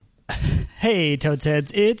Hey,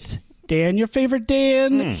 Toadsheads, it's Dan, your favorite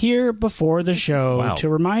Dan, here before the show to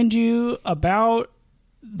remind you about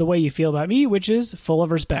the way you feel about me, which is full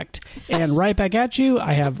of respect. And right back at you,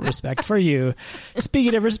 I have respect for you.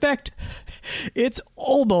 Speaking of respect, it's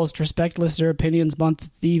almost Respect Listener Opinions Month,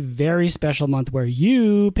 the very special month where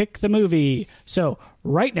you pick the movie. So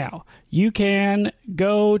right now, you can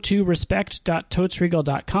go to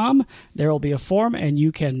respect.totesregal.com. There will be a form, and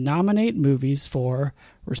you can nominate movies for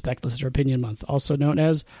Respect Listener Opinion Month, also known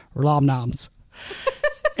as Rom Noms.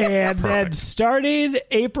 And then starting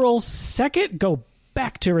April 2nd, go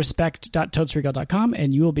back to respect.totesregal.com,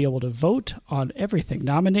 and you will be able to vote on everything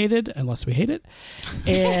nominated, unless we hate it.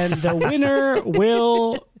 And the winner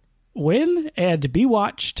will win and be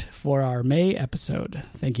watched for our May episode.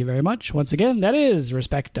 Thank you very much. Once again, that is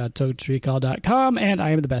respect.totesregal.com, and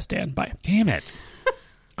I am the best Dan. Bye. Damn it.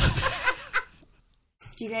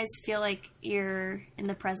 Do you guys feel like you're in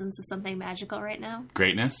the presence of something magical right now?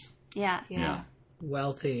 Greatness? Yeah. Yeah.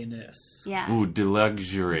 Wealthiness. Yeah. Ooh,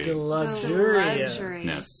 deluxury.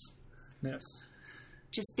 Luxuriousness.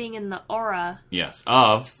 Just being in the aura. Yes.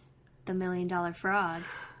 Of. The $1 Million Frog.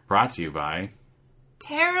 Brought to you by.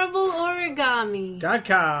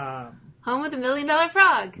 TerribleOrigami.com. Home of the $1 Million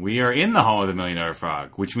Frog. We are in the home of the $1 Million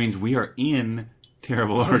Frog, which means we are in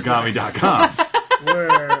TerribleOrigami.com.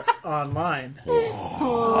 We're online.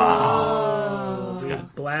 Wow. We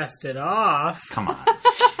blasted off. Come on.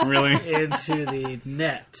 Really? Into the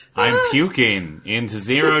net. I'm puking into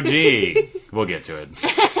 0G. We'll get to it.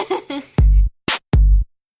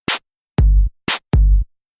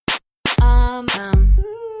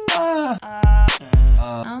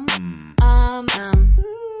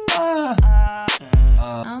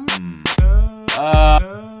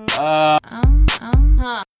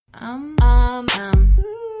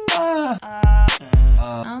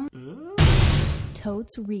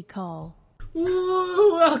 Totes Recall.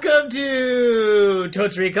 Welcome to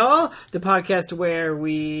Totes Recall, the podcast where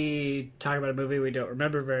we talk about a movie we don't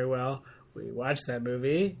remember very well. We watch that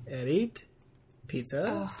movie and eat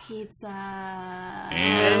pizza. Pizza.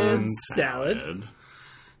 And salad.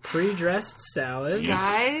 Pre-dressed salad.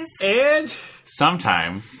 Guys. And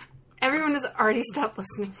sometimes. Everyone has already stopped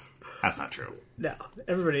listening. That's not true. No.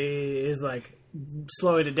 Everybody is like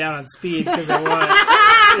slowing it down on speed because they want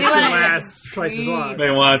it to last twice as long. They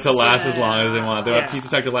want it to last as long as they want. They want Pizza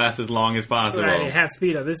Talk to last as long as possible. Right, half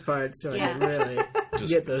speed on this part so I can really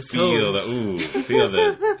just get those feel tones. feel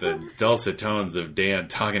the dulcet tones of Dan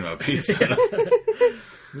talking about pizza.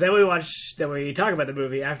 Then we talk about the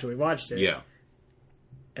movie after we watched it. Yeah.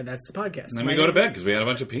 And that's the podcast. And then we go to bed because we had a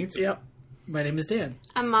bunch of pizza. Yep. My name is Dan.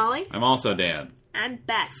 I'm Molly. I'm also Dan. I'm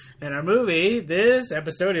Beth. And our movie, this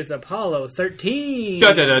episode is Apollo 13.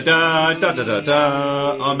 Da da da da da da da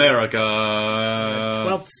da. America. The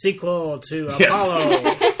 12th sequel to Apollo.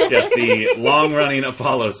 Yes, the long-running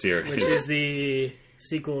Apollo series. Which is the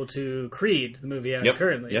sequel to Creed, the movie out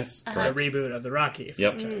currently. Yes, The reboot of the Rocky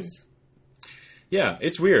franchise. Yeah,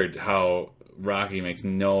 it's weird how Rocky makes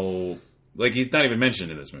no... Like, he's not even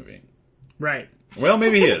mentioned in this movie. Right. Well,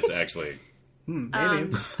 maybe he is, actually.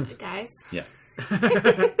 Maybe. Guys. Yeah.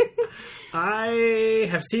 I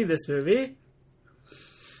have seen this movie.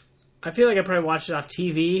 I feel like I probably watched it off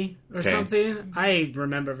TV or something. I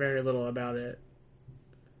remember very little about it.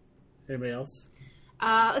 Anybody else?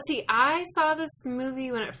 Let's see. I saw this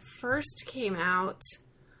movie when it first came out.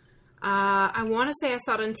 I want to say I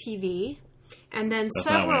saw it on TV. And then That's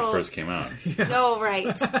several... not when it first came out. No, right.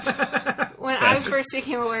 When I first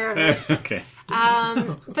became aware of it. Okay.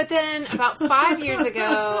 But then about 5 years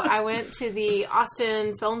ago, I went to the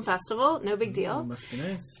Austin Film Festival. No big deal. Must be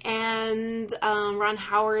nice. And Ron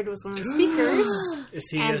Howard was one of the speakers. Is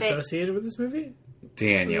he associated with this movie?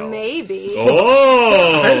 Daniel. Maybe.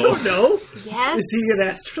 Oh! I don't know. Yes. Is he an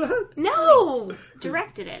astronaut? No.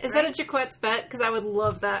 Directed it. Is that a Jaquette's bet? Because I would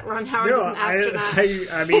love that. Ron Howard is an astronaut.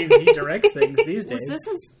 I mean, he directs things these days. Was this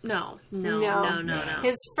his... No.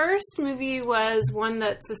 His first movie was one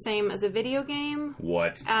that's the same as a video game.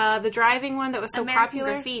 What? The driving one that was so American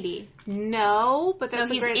popular. Graffiti. No, but that's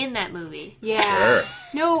he's in that movie. Yeah. Sure.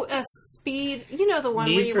 No, Speed. You know the one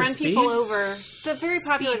Need where you for run Speed? people over. The very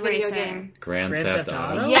popular Speed video Racer. game. Grand Theft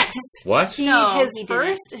Auto? Yes. What? No, His he didn't.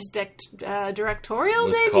 first, his directorial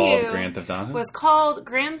Was debut called Grand Theft Auto? was called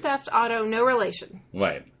Grand Theft Auto No Relation.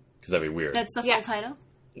 Right. Because that'd be weird. That's the full title?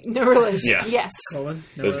 No Relation. Yeah. Yes.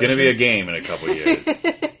 There's going to be a game in a couple of years.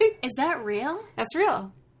 Is that real? That's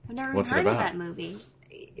real. I've never What's it heard of about? that movie.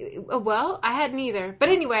 Well, I hadn't either. But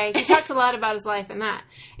anyway, he talked a lot about his life in that.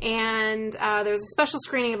 And there was a special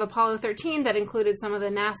screening of Apollo 13 that included some of the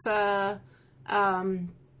NASA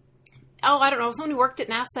I don't know, someone who worked at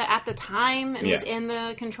NASA at the time and Yeah. was in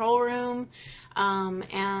the control room.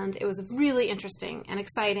 And it was really interesting and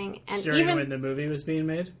exciting. And During even when the movie was being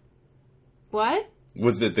made? what?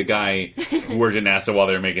 Was it the guy who worked at NASA while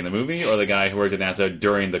they were making the movie, or the guy who worked at NASA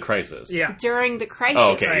during the crisis? Yeah. During the crisis.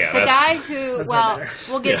 Oh, okay, yeah, the that's- guy who, That's well, way better.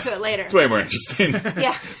 we'll get Yeah. to it later. It's way more interesting.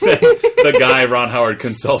 Yeah. the guy Ron Howard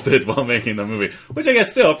consulted while making the movie, which I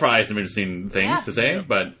guess still probably some interesting things Yeah. to say,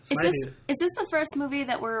 but Is this the first movie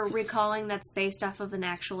that we're recalling that's based off of an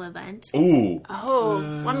actual event? ooh, Oh,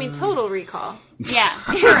 I mean, Total Recall. Yeah,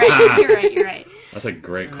 you're right. You're right. that's a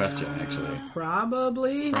great question, actually.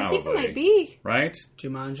 Probably. I think it Probably. might be Right?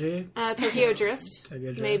 Jumanji. Tokyo Drift. Tokyo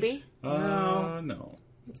Drift. Maybe. No.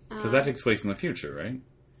 Because that takes place in the future,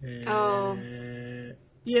 right? Oh.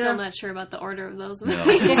 Still not sure about the order of those No.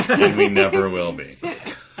 movies. And we never will be.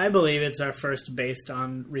 I believe it's our first based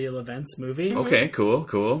on real events movie. Okay, cool.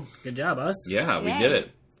 Good job, us. Yeah, we Yay. did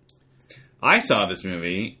it. I saw this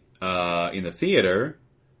movie in the theater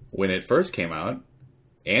when it first came out,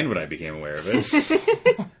 and when I became aware of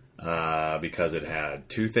it, because it had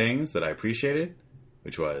two things that I appreciated,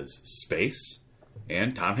 which was space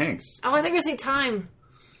and Tom Hanks. Oh, I think we're saying time.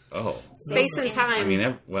 Oh, Space and time. I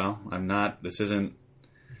mean, I'm not. This isn't.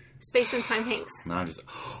 Space and Time Hanks. No, I'm just.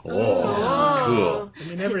 Oh, cool. I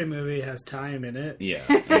mean, every movie has time in it. Yeah,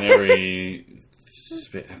 and every.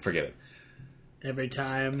 Forget it. Every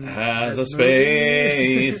time Has a this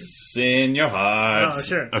movie. space in your heart. Oh,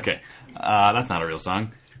 sure. Okay. That's not a real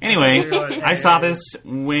song. Anyway, I saw this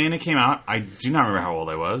when it came out. I do not remember how old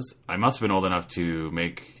I was. I must have been old enough to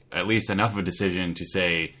make at least enough of a decision to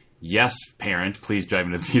say, yes, parent, please drive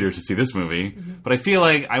me to the theater to see this movie. Mm-hmm. But I feel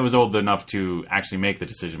like I was old enough to actually make the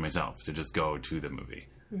decision myself, to just go to the movie.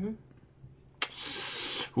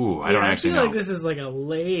 Ooh, I don't actually I feel know. like this is like a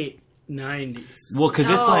late 90s. Well, because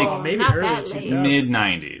it's like maybe not early that 2000s. late.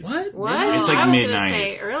 mid-90s. What? It's like I was mid-90s. gonna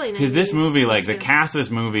say early 90s. Because this movie, like, the too. cast of this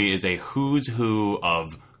movie is a who's who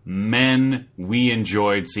of men we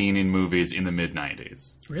enjoyed seeing in movies in the mid-90s.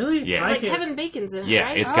 Really? Yeah. I Like can't- Kevin Bacon's in it, Yeah,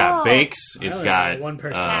 right? it's got Oh. Bakes, it's only got know one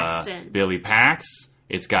person. Paxton. Billy Pax,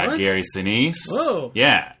 it's got What? Gary Sinise. Whoa.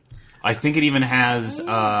 Yeah. I think it even has,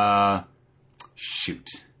 shoot.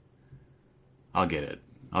 I'll get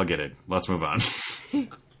it. Let's move on.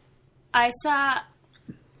 I saw.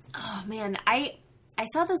 Oh man, I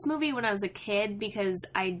saw this movie when I was a kid because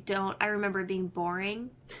I remember it being boring,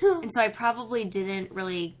 and so I probably didn't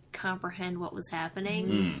really comprehend what was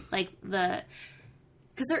happening. Like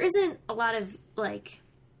because there isn't a lot of like,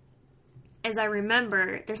 as I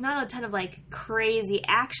remember, there's not a ton of like crazy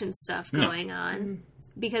action stuff going on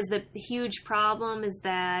because the huge problem is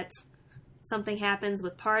that something happens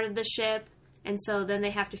with part of the ship. And so then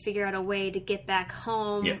they have to figure out a way to get back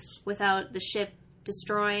home Yes. without the ship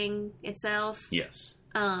destroying itself. Yes.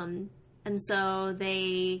 And so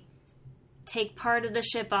they take part of the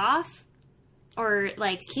ship off, or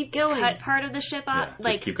like Keep going. cut part of the ship off. Yeah,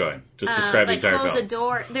 like just keep going. Just describe the like entire close film. a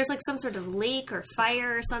door. There's like some sort of leak or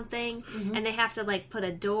fire or something, and they have to like put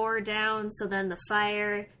a door down so then the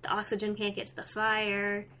oxygen can't get to the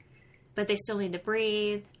fire, but they still need to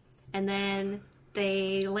breathe, and then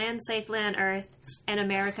they land safely on Earth, and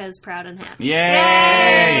America is proud and happy. Yay!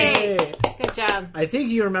 Hey. Good job. I think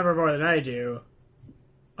you remember more than I do.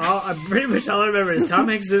 I'm pretty much all I remember is Tom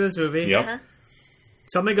Hanks is in this movie. Yep. Uh-huh.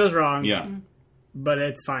 Something goes wrong, Yeah. but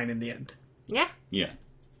it's fine in the end. Yeah. Yeah.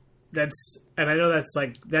 And I know that's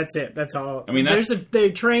it. That's all. I mean, they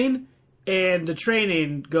train, and the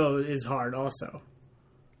training is hard also.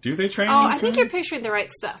 Do they train? Oh, these I think things? you're picturing the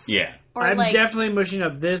right stuff. Yeah. Or I'm like, definitely mushing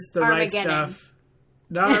up the right Armageddon. stuff.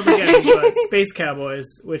 Not Armageddon, but Space Cowboys,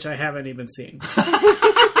 which I haven't even seen.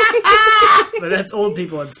 But that's old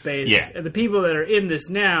people in space. Yeah. And the people that are in this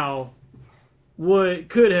now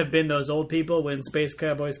could have been those old people when Space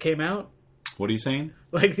Cowboys came out. What are you saying?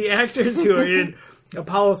 Like the actors who are in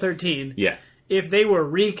Apollo 13. Yeah. If they were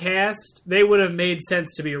recast, they would have made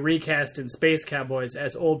sense to be recast in Space Cowboys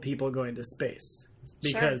as old people going to space.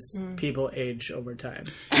 Because people age over time.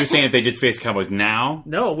 You're saying if they did Space Cowboys now?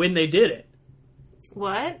 No, when they did it.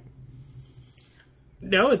 What?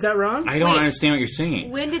 No, is that wrong? I don't Wait. understand what you're saying.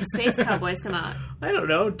 when did Space Cowboys come out? I don't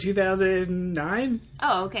know, 2009?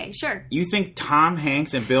 Oh, okay, sure. You think Tom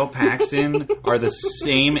Hanks and Bill Paxton are the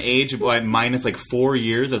same age, but minus like 4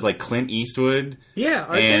 years as like Clint Eastwood Yeah,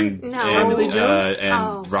 are and they? No. Tommy Lee Jones?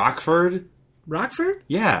 and Rockford? Rockford?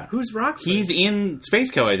 Yeah. Who's Rockford? He's in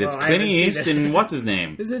Space Cowboys. It's Oh, I Clint haven't seen East it. and what's his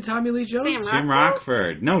name? Is it Tommy Lee Jones? Sam Jim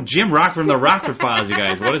Rockford. No, Jim Rockford from the Rockford Files, you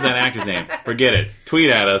guys. What is that actor's name? Forget it.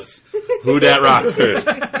 Tweet at us. Who dat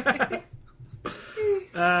Rockford?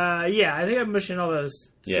 Yeah, I think I'm mushing all those.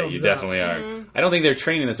 Yeah, films you definitely are. I don't think they're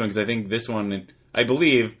training this one because I think this one, I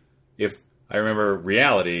believe, if I remember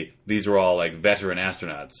reality, these were all like veteran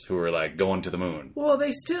astronauts who were like going to the moon. Well,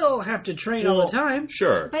 they still have to train all the time.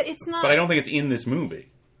 Sure. But it's not. But I don't think it's in this movie.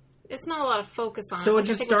 It's not a lot of focus on. So Like, it I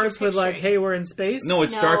just think what starts you're with like, picturing. hey, we're in space. No,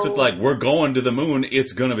 it starts with like, we're going to the moon.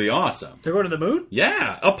 It's going to be awesome. They're going to the moon?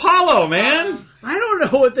 Yeah. Apollo, man. I don't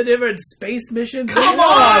know what the different space missions Come are.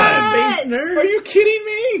 on! Space nerd. Are you kidding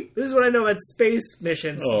me? This is what I know about space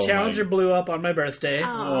missions. Oh, the Challenger my- blew up on my birthday.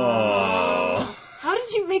 Oh. How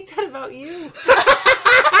did you make that about you?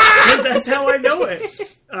 Because that's how I know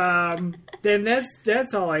it. Then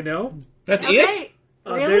that's all I know. That's Okay. it?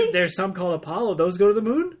 Really? There's some called Apollo. Those go to the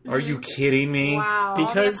moon? Are you kidding me? Wow. All the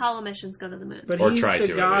Because- Apollo missions go to the moon. But Or he's try the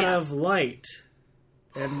to, at god least. of light.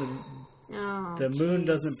 And Oh, the moon jeez.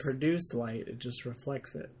 doesn't produce light. It just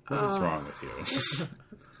reflects it. What is wrong with you?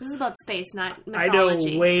 This is about space, not I know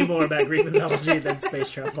mythology. way more about Greek mythology than space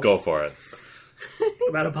travel. Go for it.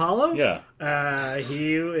 About Apollo? Yeah.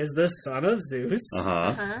 He is the son of Zeus.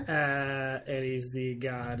 Uh-huh. Huh? And he's the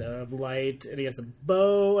god of light. And he has a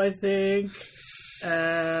bow, I think.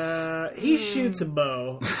 He shoots a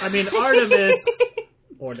bow. I mean, Artemis,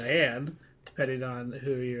 or Diane, depending on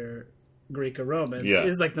who you're Greek or Roman, Yeah.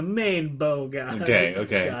 is like the main bow god.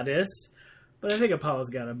 Okay. Goddess. But I think Apollo's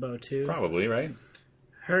got a bow too. Probably, right?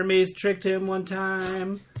 Hermes tricked him one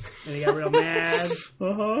time, and he got real mad.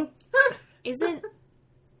 Uh-huh.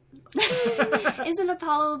 Isn't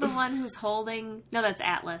Apollo the one who's holding? No, that's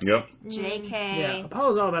Atlas. Yep. JK. Yeah,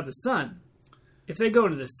 Apollo's all about the sun. If they go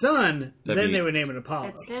to the sun, That'd then be- they would name it Apollo.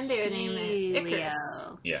 That's Then they would name it Icarus.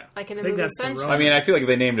 Helio. Yeah. Like in the I think movie that's the Sunshine. wrong- I mean, I feel like if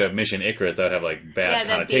they named a mission Icarus, that would have like bad Yeah, that'd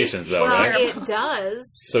be- connotations, though, Well, right? it does.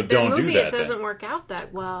 So don't the do movie, that, It then. doesn't work out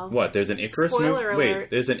that well. What? There's an Icarus Spoiler movie? Wait, alert.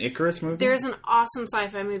 there's an Icarus movie? There's an awesome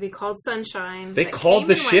sci-fi movie called Sunshine. They that called came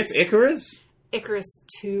the and ship went. Icarus? Icarus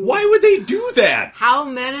 2. Why would they do that? How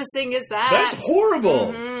menacing is that? That's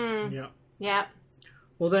horrible. Yeah. Yeah.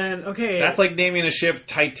 Well, then, okay. That's like naming a ship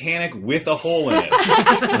Titanic with a hole in it.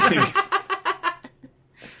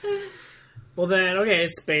 Well, then, okay,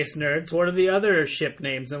 space nerds. What are the other ship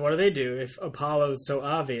names, and what do they do if Apollo's so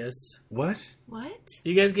obvious? What? What?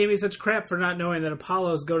 You guys gave me such crap for not knowing that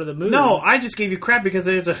Apollos go to the moon. No, I just gave you crap because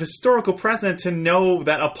there's a historical precedent to know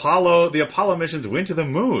that the Apollo missions went to the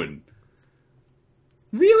moon.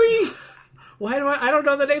 Really? Why do I don't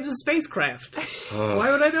know the names of spacecraft.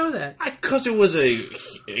 Why would I know that? Because it was a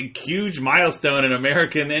huge milestone in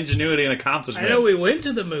American ingenuity and I accomplishment. know we went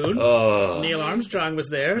to the moon. Oh. Neil Armstrong was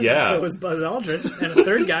there. Yeah. So was Buzz Aldrin. And a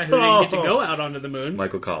third guy who didn't get to go out onto the moon.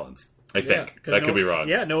 Michael Collins, I Yeah, think. 'cause That could be wrong.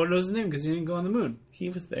 Yeah, no one knows his name because he didn't go on the moon. He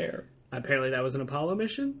was there. Apparently that was an Apollo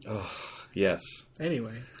mission. Yes.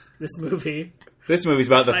 Anyway, this movie. This movie's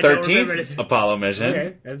about the I don't remember 13th anything. Apollo mission.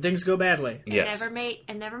 Okay, and things go badly. Yes.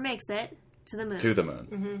 It never makes it to the moon. To the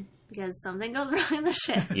moon. Because something goes wrong in the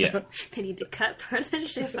ship. Yeah. They need to cut part of the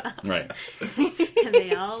ship out. Right. And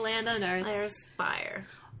they all land on Earth. There's fire.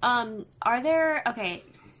 Are there... Okay,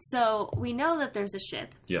 so we know that there's a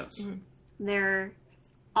ship. Yes. They're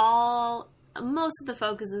all... Most of the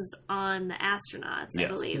focus is on the astronauts, I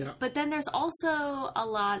Yes. believe. Yeah. But then there's also a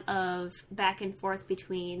lot of back and forth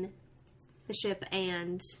between the ship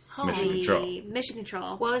and Mission the Control. Mission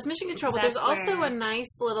Control. Well, there's Mission Control, but That's there's also where- a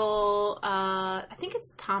nice little, I think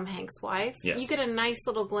it's Tom Hanks' wife. Yes. You get a nice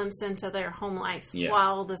little glimpse into their home life Yeah.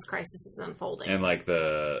 while this crisis is unfolding. And like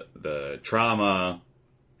the trauma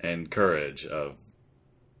and courage of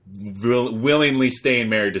willingly staying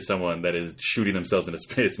married to someone that is shooting themselves into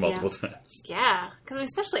space multiple times. yeah, because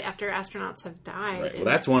especially after astronauts have died. Right. Well, and-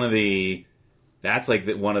 that's one of the. That's like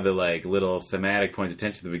one of the like little thematic points of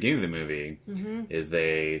tension at the beginning of the movie is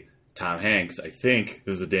Tom Hanks. I think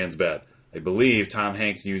this is Dan's bet. I believe Tom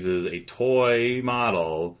Hanks uses a toy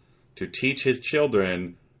model to teach his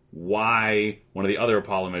children why one of the other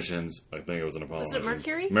Apollo missions. I think it was an Apollo. Was it mission,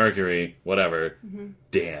 Mercury? Mercury, whatever.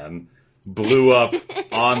 Dan blew up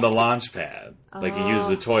on the launch pad. Like he uses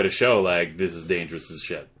a toy to show like this is dangerous as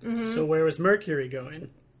shit. So where was Mercury going?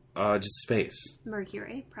 Just space.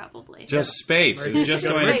 Mercury, probably. Just space. It's just Just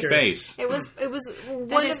going to space. space. It was That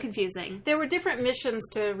one is of, confusing. there were different missions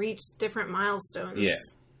to reach different milestones. Yeah.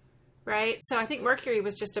 Right? So I think Mercury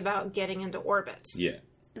was just about getting into orbit. Yeah.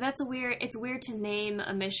 But it's weird to name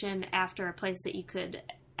a mission after a place that you could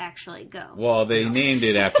actually go. Well, they named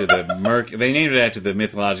it after they named it after the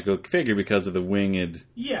mythological figure because of the winged.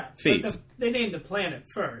 Yeah. Feet. But they named the planet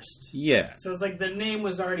first. Yeah, So it's like the name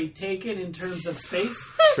was already taken in terms of space.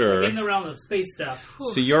 sure. In the realm of space stuff.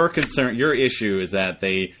 So your issue is that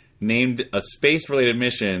they named a space-related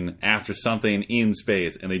mission after something in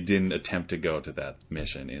space, and they didn't attempt to go to that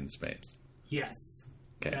mission in space. Yes.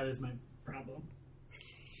 Okay. That is my problem.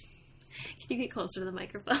 Can you get closer to the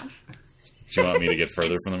microphone? Do you want me to get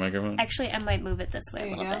further from the microphone? Actually, I might move it this way a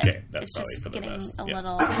There you little go. bit. Okay, that's it's probably just for the getting best. a Yeah.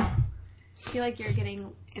 little. I feel like you're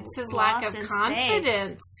getting. It's his lack of lost in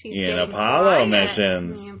confidence. He's In getting Apollo quiet.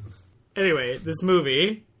 missions. Anyway, this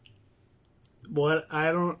movie. What?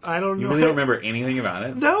 I don't know. You really don't remember anything about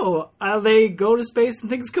it? No, they go to space and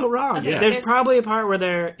things go wrong. Okay, There's there's- probably a part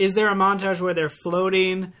where is there a montage where they're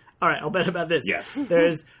floating? All right, I'll bet about this. Yes.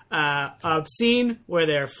 There's a scene where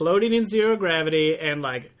they're floating in zero gravity and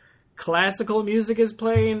like classical music is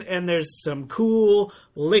playing and there's some cool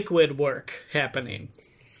liquid work happening.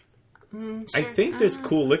 I think there's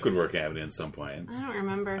cool liquid work happening at some point. I don't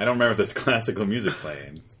remember. I don't remember if there's classical music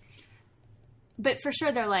playing. But for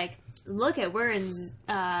sure, they're like, look at we're in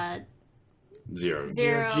Zero.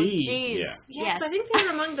 zero G. G's. Yeah. Yeah, 'cause I think they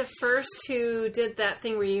were among the first who did that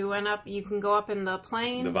thing where you can go up in the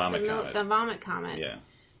plane. The vomit comet. The vomit comet. Yeah.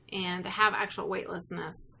 And have actual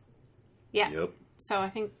weightlessness. Yeah. Yep. So I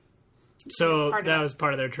think... So part of that it. was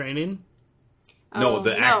part of their training? No,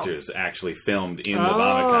 the actors actually filmed in the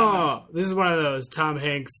vomit comet. This is one of those Tom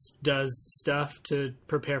Hanks does stuff to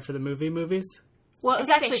prepare for the movies. Well, it was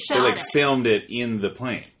I think actually they They shown. like filmed it in the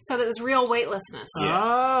plane. So that was real weightlessness.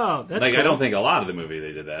 Oh, that's Like cool. I don't think a lot of the movie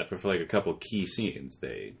they did that, but for like a couple key scenes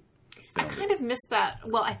they I filmed kind of missed that.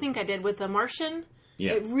 Well, I think I did with The Martian.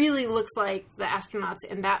 Yeah. It really looks like the astronauts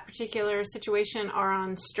in that particular situation are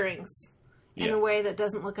on strings in Yeah. a way that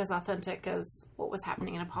doesn't look as authentic as what was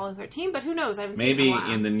happening in Apollo 13. But who knows? I haven't Maybe seen it in a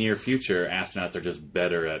while. in the near future, astronauts are just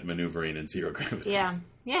better at maneuvering in zero gravity. Yeah.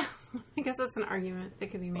 I guess that's an argument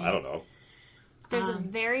that could be made. I don't know. There's a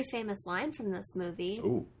very famous line from this movie.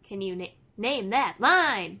 Ooh, Can you name that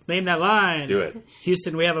line? Name that line. do it.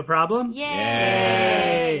 Houston, we have a problem?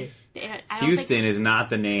 Yay! Yay. I don't Houston think, is not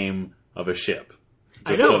the name of a ship.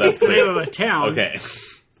 I Just know, so that's it's the name clear. of a town Okay.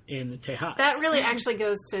 in Tejas. That really actually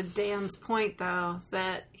goes to Dan's point, though,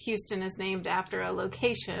 that Houston is named after a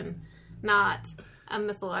location, not a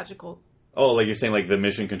mythological. Oh, like you're saying, like the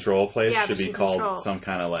Mission Control place Yeah, should be Mission called Control. some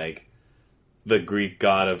kind of like the Greek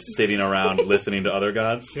god of sitting around listening to other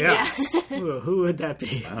gods. Yeah. Ooh, who would that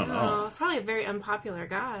be? I don't know. Oh, probably a very unpopular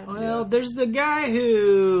god. Well, there's the guy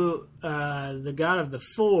who, the god of the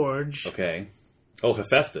forge. Okay. Oh,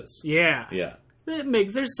 Hephaestus. Yeah. Yeah.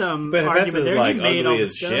 There's some But argument Hephaestus is there. like He made all ugly the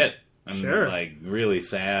as stuff. shit. And Sure. like really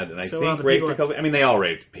sad. And I So think the raped people a couple. I mean, they all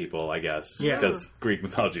raped people, I guess. Yeah. Because Greek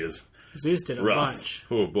mythology is Zeus did a rough. bunch,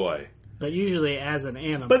 Oh boy. but usually as an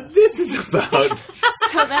animal. But this is about.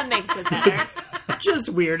 so that makes it better. just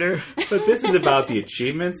weirder. But this is about the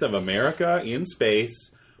achievements of America in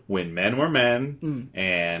space when men were men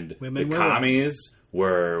and Women the were commies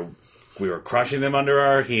were. We were crushing them under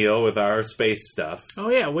our heel with our space stuff. Oh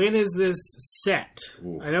yeah, when is this set?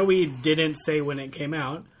 Ooh. I know we didn't say when it came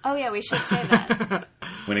out. Oh yeah, we should say that.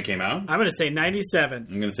 When it came out, I'm going to say 97.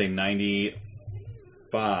 I'm going to say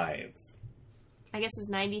 95. I guess it's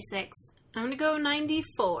 96. I'm going to go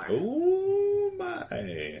 94. Oh my.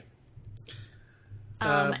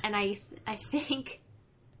 And I think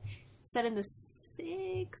set in the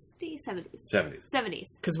 60s, 70s. 70s. 70s.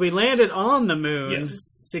 Because we landed on the moon Yes.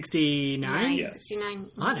 69. Yes. 69.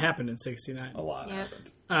 A lot happened in 69. A lot Yep.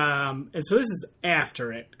 happened. And so this is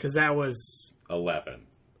after it, because that was 11.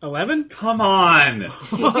 11? Come on!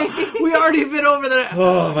 We already been over that.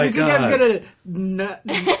 Oh my You think god.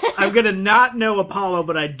 I'm gonna not know Apollo,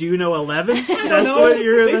 but I do know 11? That's No, what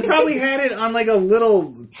you're... they that's- probably had it on like a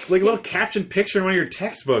little caption picture in one of your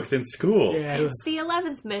textbooks in school. Yeah. It's the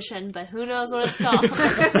 11th mission, but who knows what it's called.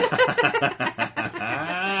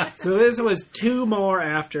 So this was 2 more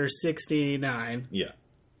after 69. Yeah.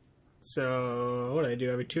 So what do I do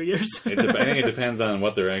every 2 years? I think it depends on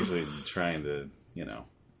what they're actually trying to, I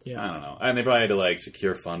Yeah. don't know. And they probably had to like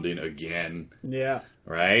secure funding again, Yeah.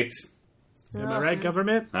 right? Am I right,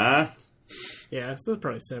 government? Huh? Yeah, so it's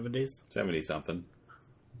probably 70s. 70 something.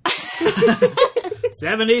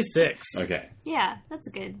 76. Okay. Yeah, that's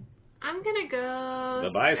good. I'm going to go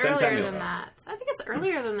The earlier bicentennial. than that. I think it's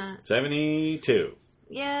earlier than that. 72.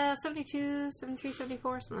 Yeah, 72, 73,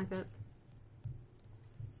 74, something like that.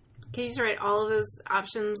 Can you just write all of those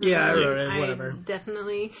options? and Yeah, I then wrote it, whatever.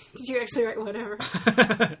 Definitely. Did you actually write whatever?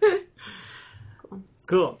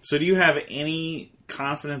 Cool. So do you have any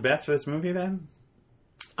confident bets for this movie then?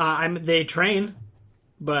 They train,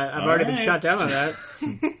 but I've already been Alright. shot down on that.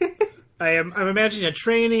 I'm imagining a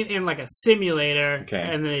training in like a simulator, Okay.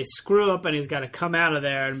 and they screw up, and he's got to come out of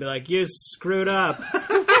there and be like, "You screwed up."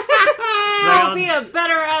 Like, I'll be a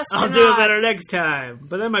better astronaut. I'll do it better next time.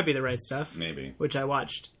 But that might be the right stuff. Maybe. Which I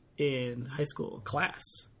watched in high school class.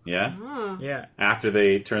 Yeah? Oh. Yeah. After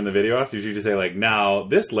they turn the video off, you should just say, like, now,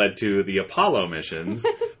 this led to the Apollo missions,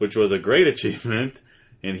 which was a great achievement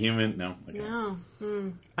in human... No. Okay. No.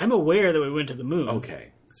 I'm aware that we went to the moon. Okay.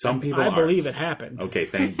 Some people I aren't. believe it happened. Okay,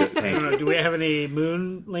 thank you. Do we have any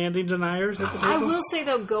moon landing deniers at the I table? will say,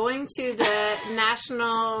 though, going to the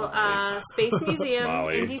National Space Museum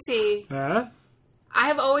Molly. in D.C., I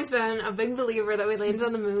have always been a big believer that we landed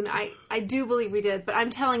on the moon. I do believe we did, but I'm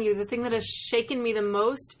telling you, the thing that has shaken me the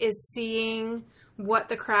most is seeing what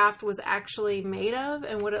the craft was actually made of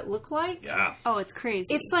and what it looked like. Yeah. Oh, it's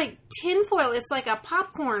crazy. It's like tinfoil. It's like a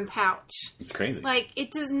popcorn pouch. It's crazy. Like,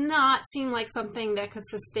 it does not seem like something that could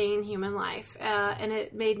sustain human life. And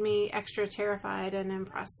it made me extra terrified and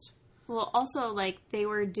impressed. Well, also, like, they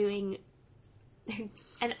were doing...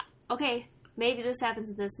 And, okay, maybe this happens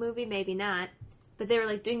in this movie, maybe not. But they were,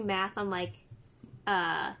 like, doing math on, like...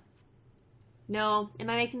 No, am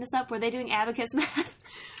I making this up? Were they doing abacus math?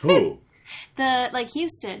 Who?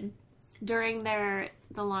 Houston, during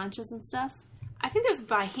the launches and stuff. I think there's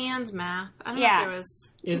by hand math. I don't know Yeah. if there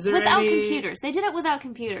was... Is there Without any, computers. They did it without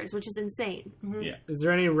computers, which is insane. Yeah. Is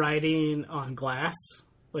there any writing on glass?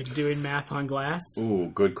 Like doing math on glass? Ooh,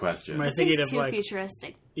 good question. Am I It thinking seems of too like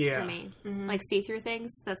futuristic Yeah. for me. Like see-through things,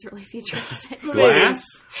 that's really futuristic. Glass?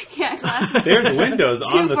 Yeah, glass. There's windows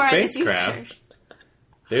Too on the far in the spacecraft. future.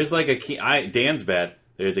 There's like a key... Dan's bet,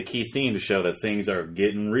 there's a key scene to show that things are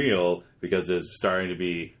getting real because there's starting to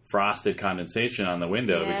be frosted condensation on the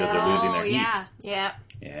window because they're losing their Oh, heat. yeah. Yeah,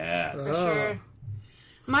 Yeah. for sure.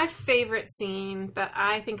 My favorite scene that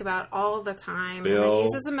I think about all the time, and I Bill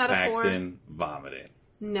use as a metaphor... Paxton vomiting.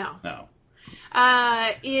 No. No.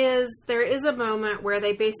 Is there is a moment where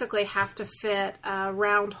they basically have to fit a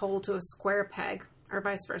round hole to a square peg, or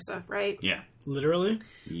vice versa, right? Yeah. literally?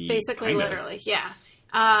 Basically, Kinda. literally, yeah.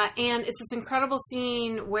 And it's this incredible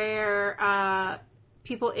scene where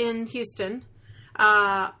people in Houston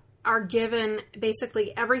are given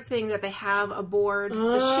basically everything that they have aboard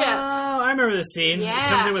the ship. Oh, I remember this scene. It Yeah.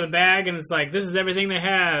 comes in with a bag and it's like, this is everything they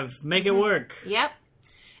have. Make it work. Yep.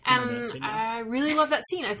 remember And that scene, I really love that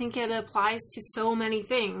scene. I think it applies to so many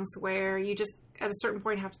things where you just, at a certain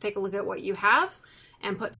point, have to take a look at what you have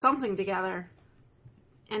and put something together.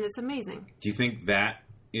 And it's amazing. Do you think that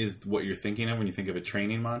is what you're thinking of when you think of a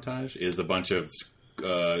training montage? Is a bunch of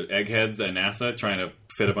eggheads at NASA trying to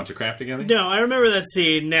fit a bunch of crap together? No, I remember that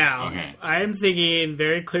scene now. Okay. I'm thinking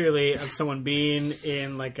very clearly of someone being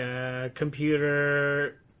in like a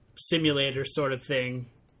computer simulator sort of thing.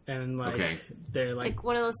 And like Okay. they're Like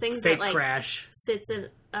one of those things fake that like crash. sits in.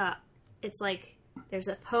 It's like there's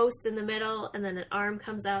a post in the middle, and then an arm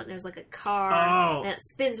comes out, and there's like a car, Oh. and it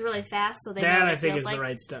spins really fast. So they know That what I it think feels is like. the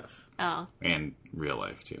right stuff. Oh, And real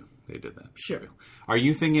life, too. They did that. Sure. Are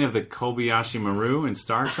you thinking of the Kobayashi Maru in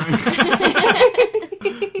Star Trek?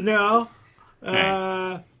 No. Okay.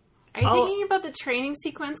 Are you I'll- thinking about the training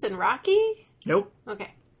sequence in Rocky? Nope.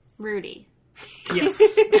 Okay. Rudy. Yes.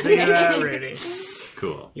 Think about Rudy.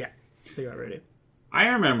 Cool. Yeah. Think about Rudy. I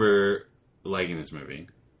remember liking this movie.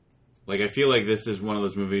 Like, I feel like this is one of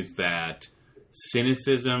those movies that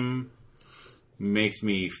cynicism makes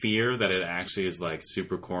me fear that it actually is, like,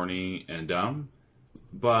 super corny and dumb.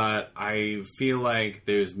 But I feel like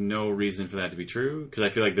there's no reason for that to be true. Because I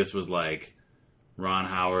feel like this was, like, Ron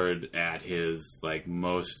Howard at his, like,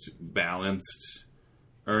 most balanced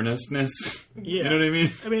earnestness. Yeah. You know what I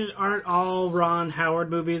mean? I mean, aren't all Ron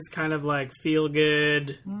Howard movies kind of like feel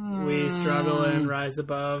good? We struggle and rise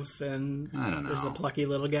above, and I don't know. there's a plucky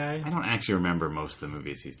little guy. I don't actually remember most of the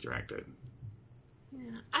movies he's directed.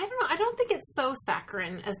 I don't know. I don't think it's so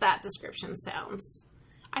saccharine as that description sounds.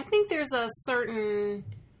 I think there's a certain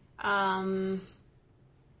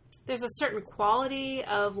quality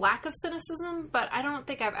of lack of cynicism, but I don't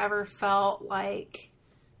think I've ever felt like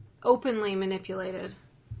openly manipulated.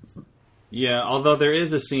 Yeah, although there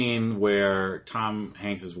is a scene where Tom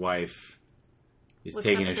Hanks' wife is Looks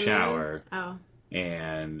taking up a at the shower moon. Oh.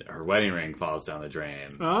 and her wedding ring falls down the drain.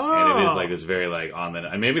 Oh. And it is like this very like on the...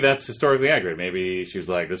 And maybe that's historically accurate. Maybe she was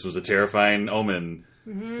like, this was a terrifying omen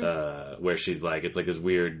where she's like, it's like this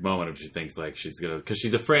weird moment of she thinks like she's gonna... Because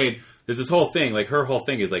she's afraid... There's this whole thing, like her whole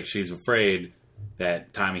thing is like she's afraid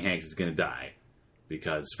that Tommy Hanks is gonna die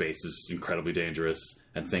because space is incredibly dangerous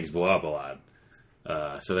and things blow up a lot.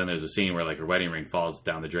 So then there's a scene where like her wedding ring falls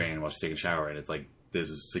down the drain while she's taking a shower, and it's like there's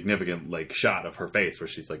a significant like shot of her face where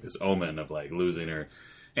she's like this omen of like losing her.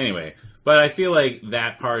 Anyway, but I feel like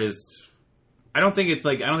that part is. I don't think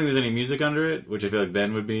there's any music under it, which I feel like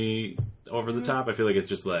Ben would be over the top. I feel like it's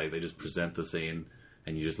just like they just present the scene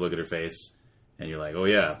and you just look at her face and you're like, oh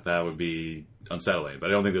yeah, that would be unsettling. But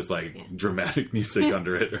I don't think there's like dramatic music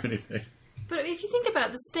under it or anything. But if you think about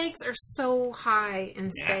it, the stakes are so high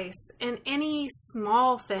in space, and any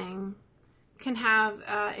small thing can have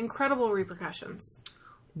incredible repercussions.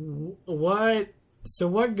 So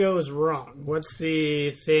what goes wrong? What's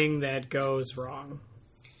the thing that goes wrong?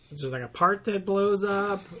 It's just like a part that blows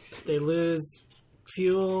up. They lose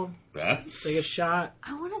fuel. They get shot.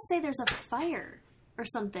 I want to say there's a fire or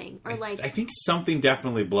something, or like I think something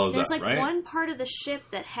definitely blows up. There's like right? one part of the ship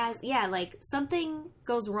that has like something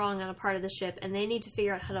goes wrong on a part of the ship, and they need to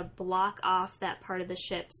figure out how to block off that part of the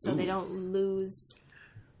ship so they don't lose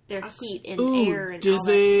their heat and air and all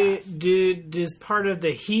that stuff. Does part of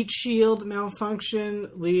the heat shield malfunction,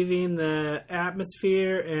 leaving the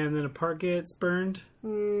atmosphere, and then a part gets burned?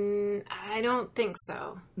 I don't think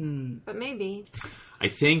so, but maybe. I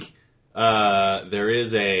think there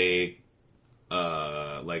is a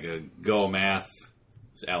like a Go math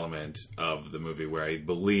element of the movie where I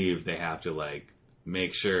believe they have to like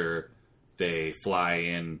make sure they fly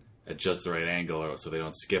in at just the right angle so they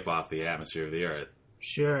don't skip off the atmosphere of the Earth.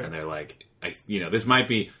 Sure. And they're like, this might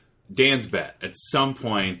be Dan's bet. At some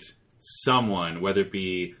point, someone, whether it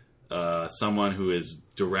be someone who is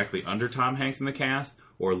directly under Tom Hanks in the cast,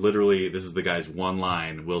 or literally this is the guy's one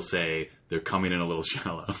line, will say they're coming in a little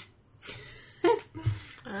shallow.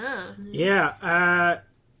 Yeah.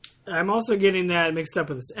 I'm also getting that mixed up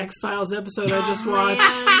with this X-Files episode I just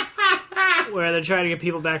watched, where they're trying to get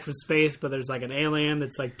people back from space, but there's like an alien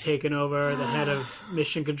that's like taken over the head of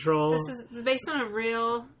mission control. This is based on a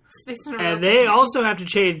real and they also have to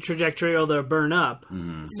change trajectory or they'll burn up.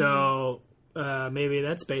 Mm-hmm. So maybe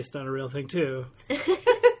that's based on a real thing too.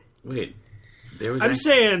 Wait, there was. I'm just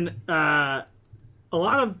saying, there's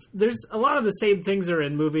a lot of the same things are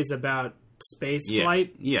in movies about space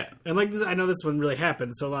flight. Yeah, and like this, I know this one really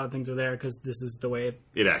happened, so a lot of things are there because this is the way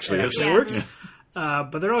it actually works. Yeah.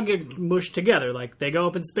 But they're all getting mushed together. Like they go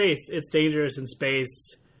up in space, it's dangerous in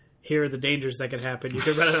space. Here are the dangers that can happen. You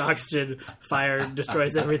can run out of oxygen, fire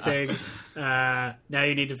destroys everything. Now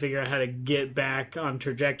you need to figure out how to get back on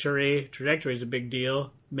trajectory. Trajectory is a big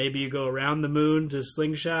deal. Maybe you go around the moon to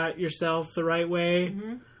slingshot yourself the right way.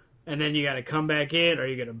 Mm-hmm. And then you got to come back in, or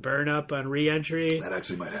you're going to burn up on re-entry. That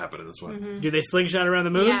actually might happen in this one. Mm-hmm. Do they slingshot around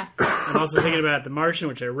the moon? Yeah. I'm also thinking about The Martian,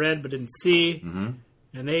 which I read but didn't see. Mm-hmm.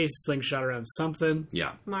 And they slingshot around something.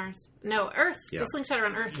 Yeah. Mars. No, Earth. Yeah. They slingshot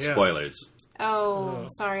around Earth. Yeah. Spoilers. Oh,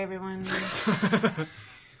 sorry, everyone.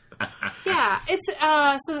 Yeah, it's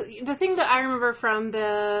so the thing that I remember from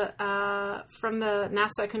the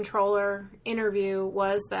NASA controller interview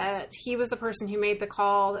was that he was the person who made the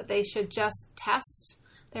call that they should just test.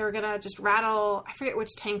 They were gonna just rattle. I forget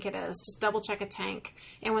which tank it is. Just double check a tank,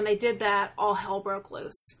 and when they did that, all hell broke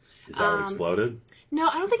loose. Is that what exploded? No,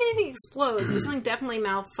 I don't think anything explodes, but something definitely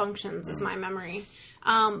malfunctions, is my memory.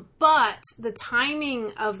 But the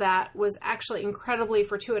timing of that was actually incredibly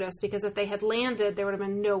fortuitous because if they had landed, there would have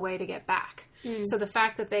been no way to get back. So the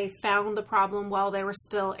fact that they found the problem while they were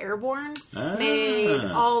still airborne made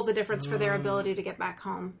all the difference for their ability to get back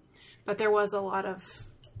home. But there was a lot of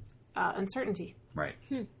uncertainty. Right.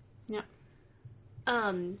 Yeah.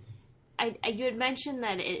 You had mentioned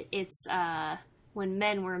that it's when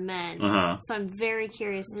men were men. So I'm very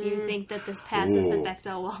curious. Do you think that this passes the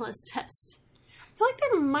Bechdel-Wallace test? I feel like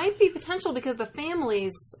there might be potential because the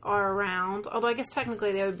families are around. Although I guess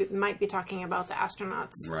technically they might be talking about the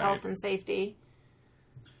astronauts' health and safety.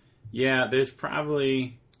 Yeah, there's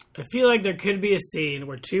probably... I feel like there could be a scene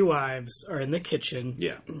where two wives are in the kitchen.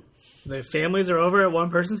 Yeah. The families are over at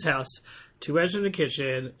one person's house. Two wives are in the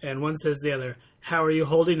kitchen, and one says to the other, "How are you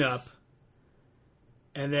holding up?"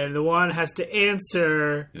 And then the one has to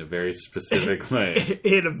answer... in a very specific way.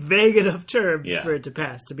 In a vague enough terms for it to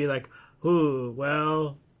pass. To be like, ooh,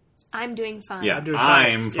 well... I'm doing fine. Yeah,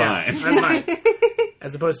 I'm fine. Yeah, I'm fine.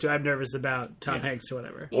 As opposed to, I'm nervous about Tom Hanks or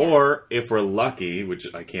whatever. Yeah. Or, if we're lucky, which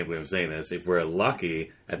I can't believe I'm saying this, if we're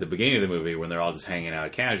lucky, at the beginning of the movie, when they're all just hanging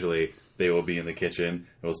out casually, they will be in the kitchen and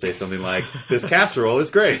will say something like, "This casserole is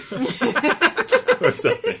great." Or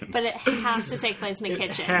something. But it has to take place in a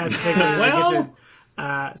kitchen. It has to take place in a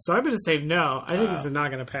kitchen. So I'm going to say no. I think this is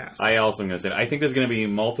not going to pass. I also am going to say I think there's going to be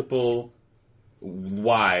multiple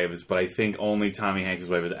wives, but I think only Tommy Hanks'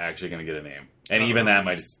 wife is actually going to get a name. And even that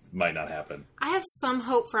might not happen. I have some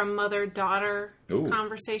hope for a mother-daughter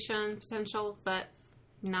conversation potential, but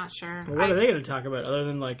not sure. Well, what are they going to talk about other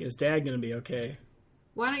than, like, is Dad going to be okay?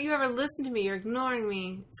 Why don't you ever listen to me? You're ignoring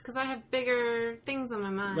me. It's because I have bigger things on my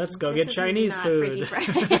mind. Let's go get Chinese food.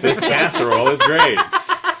 This casserole is great.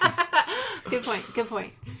 Good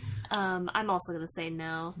point. I'm also going to say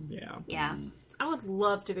no. Yeah. Yeah. I would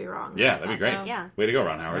love to be wrong. Yeah, about that'd be great. though. Yeah. Way to go,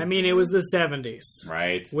 Ron Howard. I mean, it was the 70s.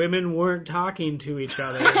 Right. Women weren't talking to each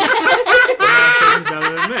other about things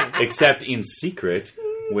other than men. Except in secret,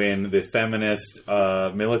 when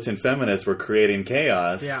the militant feminists were creating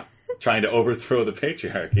chaos, Yeah. trying to overthrow the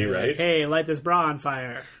patriarchy, right? Hey, light this bra on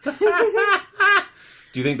fire.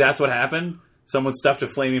 Do you think that's what happened? Someone stuffed a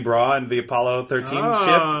flaming bra into the Apollo 13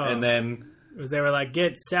 ship, and then... Because they were like,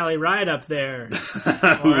 get Sally Ride up there,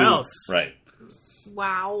 or else. Right.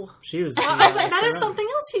 Wow. She was. That is something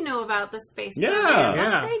else you know about the space program. Yeah.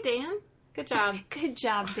 That's Yeah. great, Dan. Good job. Good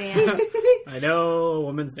job, Dan. I know a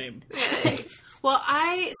woman's name. Well,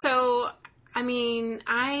 I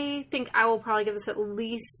think I will probably give this at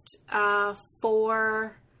least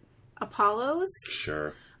 4 Apollos.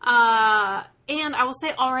 Sure. And I will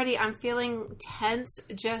say already I'm feeling tense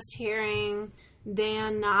just hearing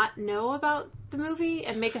Dan not know about the movie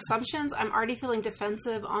and make assumptions. I'm already feeling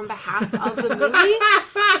defensive on behalf of the movie,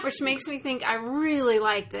 which makes me think I really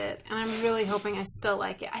liked it, and I'm really hoping I still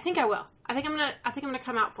like it. I think I will. I think I'm gonna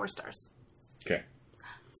come out 4 stars. Okay.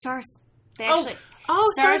 Stars. They actually.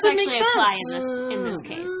 Stars would make actually sense. apply in this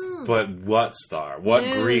case. But what star? What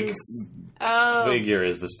Moons. Greek Oh, figure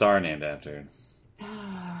is the star named after?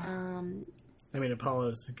 I mean,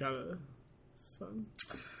 Apollo's got a son,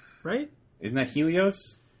 right? Isn't that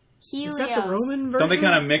Helios? Helios. Is that the Roman version? Don't they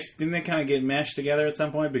kind of mix? Didn't they kind of get meshed together at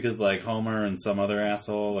some point? Because like Homer and some other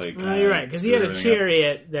asshole, like You're right, because he had a screwed everything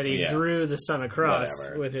up. chariot that he Yeah. drew the sun across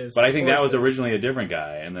Whatever. with his. But I think that was horses. originally a different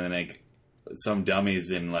guy, and then like some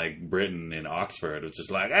dummies in like Britain in Oxford was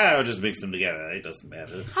just like, I'll just mix them together. It doesn't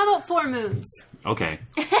matter. how about 4 moons? Okay.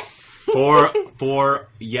 four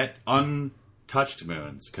yet untouched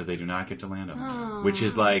moons because they do not get to land on the moon, which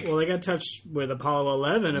is like. Well, they got touched with Apollo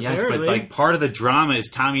 11, Yes, apparently. but like part of the drama is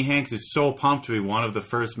Tommy Hanks is so pumped to be one of the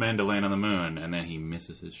first men to land on the moon, and then he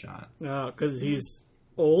misses his shot. Because he's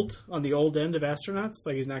old, on the old end of astronauts.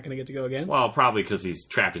 Like, he's not going to get to go again. Well, probably because he's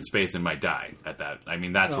trapped in space and might die at that. I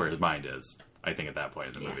mean, that's where his mind is. I think at that point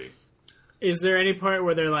in the movie. Is there any part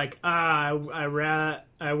where they're like, I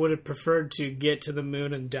would have preferred to get to the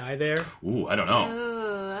moon and die there? Ooh, I don't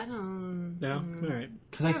know. I don't. No? All right.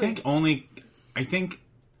 Because I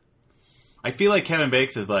feel like Kevin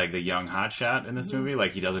Bacon is like the young hotshot in this movie.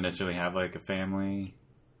 Like he doesn't necessarily have like a family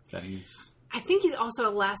that he's. I think he's also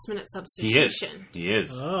a last minute He is. substitution. He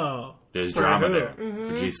is. Oh. There's For drama who? there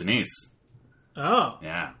for G. Sinise. Oh.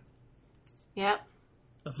 Yeah. Yep.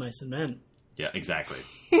 Of Mice and Men. Yeah. Exactly.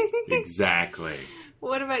 Exactly.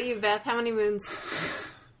 What about you, Beth? How many moons?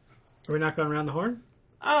 Are we not going around the horn?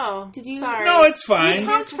 Oh, Did you- Sorry. No, it's fine. You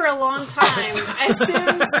talked for a long time. I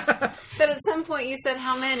assumed that at some point you said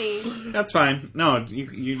how many. That's fine. No,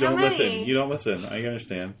 you How don't many? listen. You don't listen. I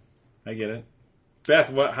understand. I get it. Beth,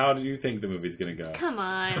 how do you think the movie's going to go? Come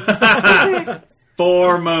on.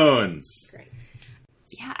 4 moons.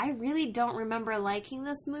 Yeah, I really don't remember liking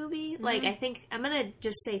this movie. Like, I think I'm gonna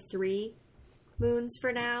just say 3 moons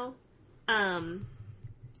for now.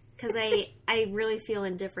 Because I really feel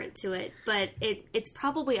indifferent to it. But it's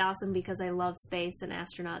probably awesome because I love space and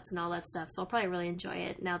astronauts and all that stuff. So I'll probably really enjoy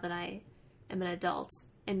it now that I am an adult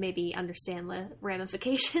and maybe understand the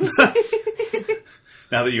ramifications.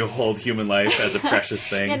 Now that you hold human life as a precious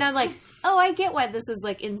thing. And I'm like, oh, I get why this is,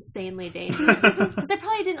 like, insanely dangerous. Because I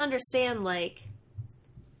probably didn't understand, like,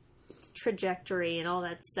 trajectory and all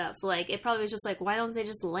that stuff. Like, it probably was just like, why don't they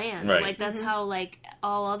just land? Right. Like, that's how, like,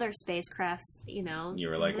 all other spacrafts, you know. You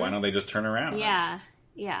were like, why don't they just turn around? Yeah.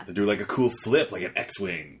 Yeah. They do like a cool flip, like an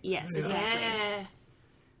X-Wing. Yes, exactly. Yeah.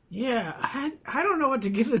 Yeah, I don't know what to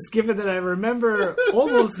give this, given that I remember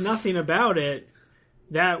almost nothing about it.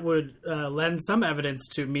 That would lend some evidence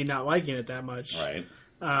to me not liking it that much. Right.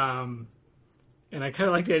 And I kind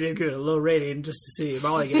of like the idea of giving it a low rating just to see if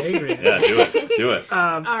I'll get angry at it. Yeah, do it. Do it.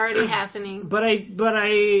 Already happening. But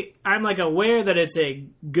I'm like aware that it's a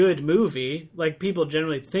good movie. Like people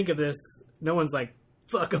generally think of this. No one's like,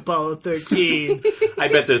 fuck Apollo 13. I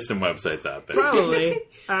bet there's some websites out there. Probably.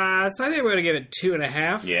 So I think we're gonna give it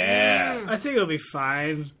 2.5. Yeah. I think it'll be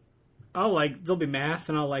fine. There'll be math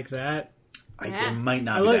and I'll like that. There might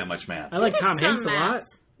not I be like- that much math. I like There's Tom some Hanks a math. lot.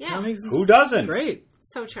 Yeah. Tom Hanks is Who doesn't? great.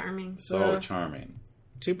 So charming. So charming.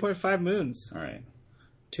 2.5 moons. All right.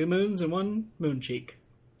 2 moons and 1 moon cheek.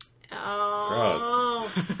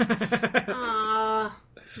 Oh.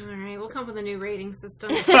 All right, we'll come up with a new rating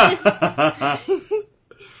system.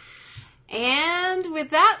 And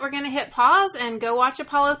with that, we're going to hit pause and go watch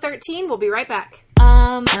Apollo 13. We'll be right back.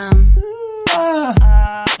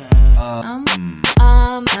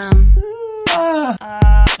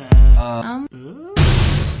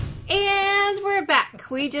 And we're back.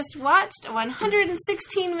 We just watched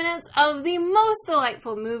 116 minutes of the most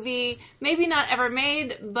delightful movie, maybe not ever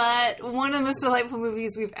made, but one of the most delightful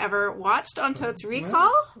movies we've ever watched on Totes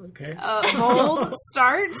Recall. Okay. Bold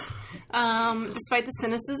start, despite the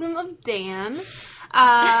cynicism of Dan.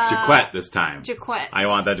 Jaquette this time. Jaquette. I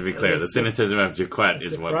want that to be clear. The cynicism of Jaquette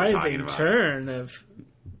is what we're talking Surprising about. turn of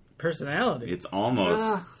personality. It's almost...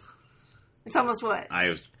 Ugh. It's almost what? I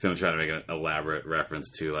was going to try to make an elaborate reference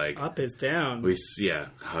to, like... Up is down.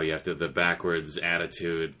 How you have to... The backwards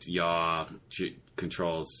attitude, yaw,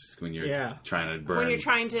 controls when you're trying to burn... When you're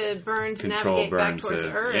trying to burn to navigate back towards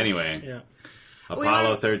Earth. Anyway. Yeah.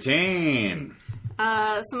 Apollo 13.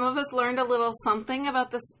 Some of us learned a little something about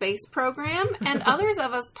the space program, and others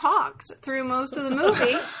of us talked through most of the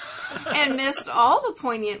movie and missed all the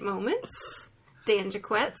poignant moments. Dan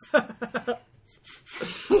Jaquette.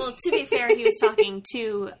 Well, to be fair, he was talking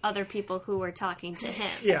to other people who were talking to him.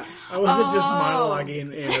 Yeah, I wasn't just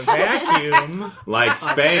monologuing in a vacuum. Like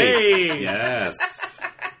space. Space. Yes.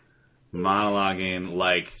 Monologuing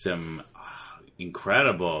like some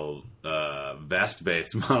incredible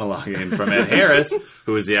vest-based monologuing from Ed Harris,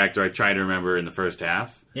 who was the actor I tried to remember in the first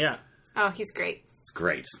half. Yeah. Oh, he's great. It's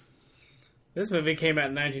great. This movie came out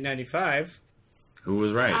in 1995. Who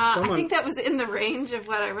was right? I think that was in the range of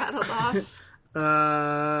what I rattled off.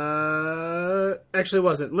 Actually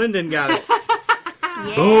wasn't. Lyndon got it.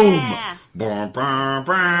 Yeah. Boom! Brr, brr,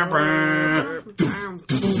 brr, brr.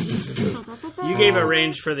 You gave a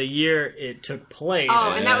range for the year it took place.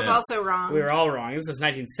 Oh, and that was also wrong. We were all wrong. This was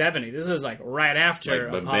 1970. This was like right after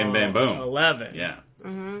Like, Apollo bam, bam, boom. 11. Yeah.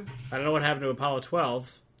 Mm-hmm. I don't know what happened to Apollo 12.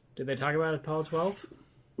 Did they talk about Apollo 12?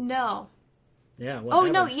 No. Yeah. What Oh,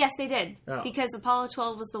 happened? no, yes, they did. Oh. Because Apollo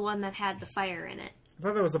 12 was the one that had the fire in it. I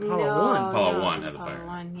thought that was Apollo 1. Apollo no, 1 it was had the Apollo fire.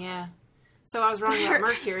 1, yeah. So I was wrong about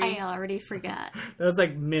Mercury. I already forgot. That was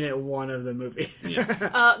like minute 1 of the movie.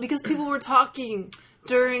 Yeah. Because people were talking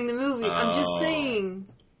during the movie. I'm just saying.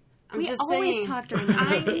 We always talk during the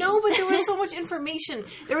I movie. know, but there was so much information.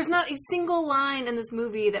 There was not a single line in this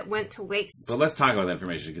movie that went to waste. But let's talk about the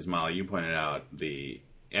information, because Molly, you pointed out the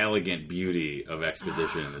elegant beauty of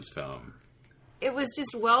exposition in this film. It was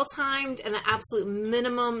just well-timed and the absolute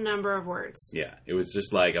minimum number of words. Yeah, it was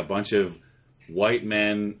just like a bunch of white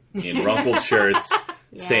men in rumpled shirts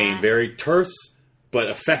saying very terse but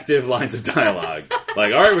effective lines of dialogue.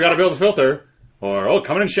 Like, all right, we got to build a filter. Or, oh,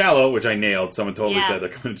 coming in shallow, which I nailed. Someone totally said they're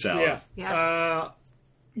coming in shallow.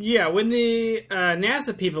 Yeah. When the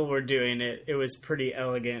NASA people were doing it, it was pretty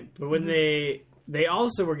elegant. But when they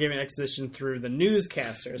also were giving exposition through the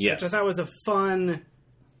newscasters, which I thought was a fun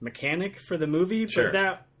mechanic for the movie. Sure.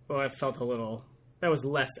 But it felt a little... That was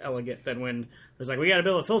less elegant than when it was like, we got to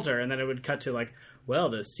build a filter. And then it would cut to like, well,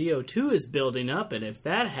 the CO2 is building up. And if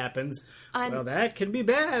that happens, well, that can be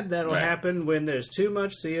bad. That'll happen when there's too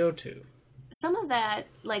much CO2. Some of that,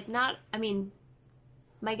 like, not... I mean,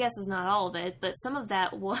 my guess is not all of it, but some of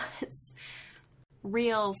that was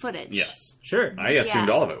real footage. Yes. Sure. I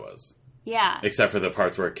assumed all of it was. Yeah. Except for the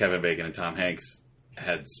parts where Kevin Bacon and Tom Hanks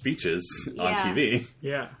had speeches on TV.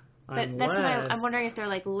 Yeah. But that's what I'm wondering if they're,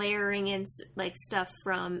 like, layering in, like, stuff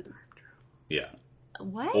from... Yeah.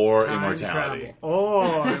 What? Or Time immortality. travel.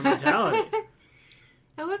 Or immortality.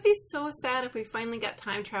 It would be so sad if we finally got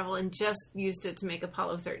time travel and just used it to make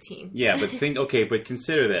Apollo 13. Yeah, but but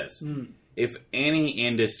consider this. If any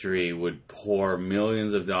industry would pour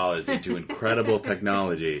millions of dollars into incredible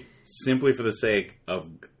technology simply for the sake of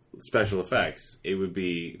special effects, it would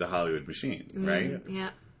be the Hollywood machine, right?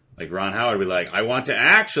 Yeah. Like Ron Howard would be like, I want to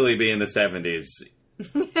actually be in the 70s.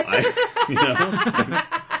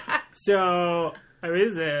 So, I mean,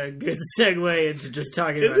 this is a good segue into just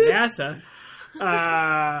talking about NASA.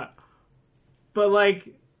 But, like,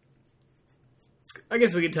 I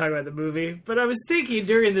guess we could talk about the movie. But I was thinking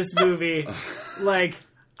during this movie, like,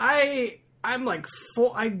 I'm like,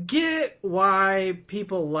 I get why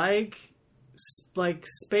people like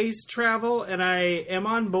space travel, and I am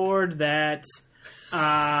on board that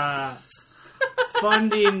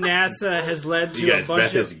funding NASA has led to a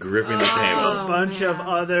bunch Beth is gripping the table. of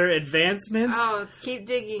other advancements. Oh, keep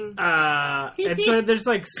digging. And so there's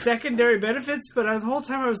like secondary benefits, but the whole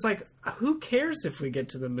time I was like, who cares if we get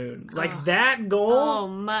to the moon? Like that goal? Oh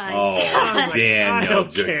my God. Like, Daniel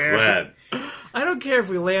Jaquette. I don't care if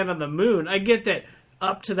we land on the moon. I get that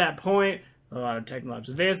up to that point, a lot of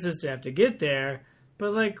technological advances to have to get there.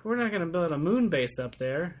 But, like, we're not going to build a moon base up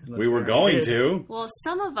there. We were going to. Well,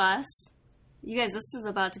 some of us, you guys, this is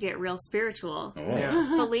about to get real spiritual,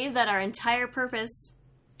 Yeah. believe that our entire purpose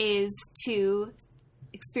is to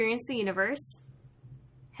experience the universe.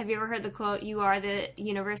 Have you ever heard the quote, "You are the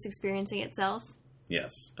universe experiencing itself"?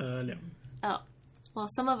 Yes. No. Oh. Well,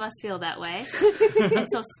 some of us feel that way. And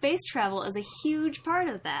so space travel is a huge part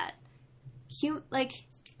of that.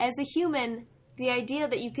 As a human, the idea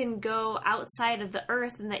that you can go outside of the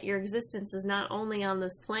Earth and that your existence is not only on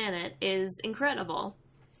this planet is incredible.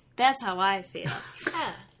 That's how I feel.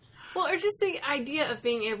 Yeah. Well, or just the idea of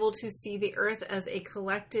being able to see the Earth as a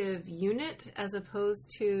collective unit as opposed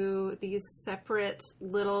to these separate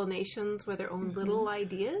little nations with their own little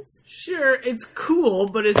ideas. Sure, it's cool,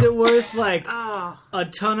 but is it worth, like, Oh, a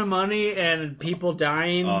ton of money and people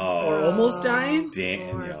dying or almost dying? Lord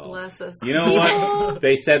Daniel. bless us. You know what?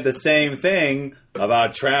 They said the same thing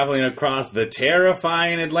about traveling across the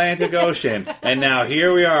terrifying Atlantic Ocean. And now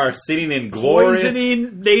here we are sitting in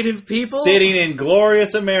Poisoning native people?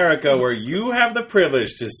 glorious America, where you have the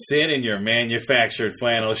privilege to sit in your manufactured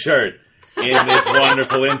flannel shirt in this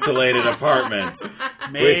wonderful insulated apartment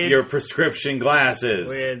with your prescription glasses.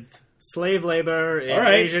 With slave labor in All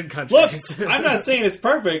right. Asian countries. Look, I'm not saying it's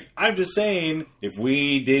perfect. I'm just saying if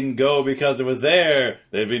we didn't go because it was there,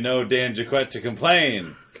 there'd be no Dan Jaquette to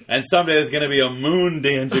complain. And someday there's going to be a moon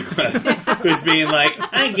Dan Jaquette who's being like,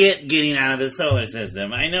 I get getting out of the solar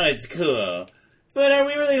system. I know it's cool. But are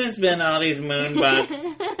we really going to spend all these moon bucks?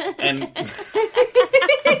 And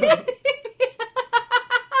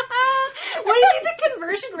What do you think the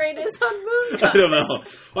conversion rate is on moon I don't know.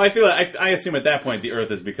 Well, I feel like I assume at that point the Earth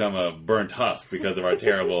has become a burnt husk because of our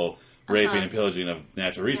terrible raping and pillaging of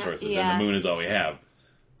natural resources, Yeah. and the moon is all we have.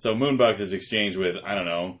 So moon bucks is exchanged with, I don't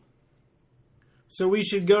know. So we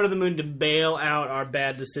should go to the moon to bail out our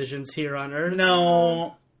bad decisions here on Earth?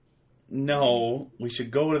 No, we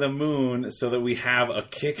should go to the moon so that we have a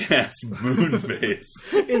kick-ass moon base.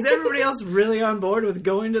 Is everybody else really on board with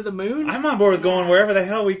going to the moon? I'm on board with going wherever the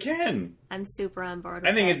hell we can. I'm super on board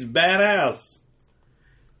with I think that. it's badass.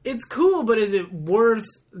 It's cool, but is it worth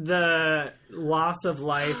the loss of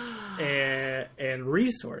life and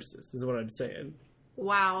resources, is what I'm saying.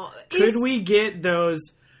 Wow. Could we get those,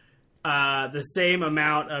 the same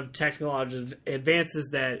amount of technological advances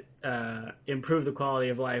that improve the quality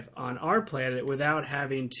of life on our planet without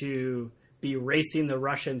having to be racing the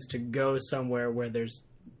Russians to go somewhere where there's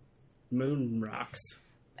moon rocks?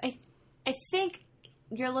 I think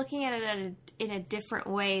you're looking at it in a different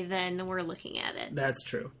way than we're looking at it. That's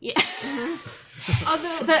true. Yeah.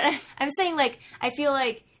 Although, But I'm saying, like, I feel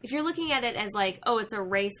like if you're looking at it as, like, oh, it's a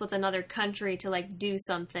race with another country to, like, do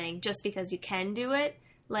something just because you can do it,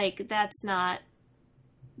 like, that's not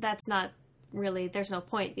really, there's no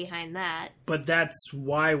point behind that. But that's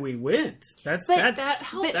why we went. That's But that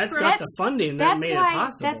helps. that's for- got the funding that made it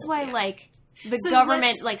possible. That's why, like, the So government,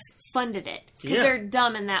 let's- like, funded it. Because Yeah. they're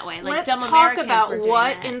dumb in that way. Like, Let's dumb talk Americans about were doing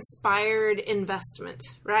what that. inspired investment,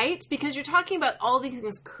 right? Because you're talking about all these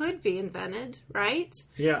things could be invented, right?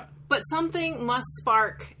 Yeah. But something must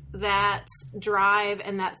spark that drive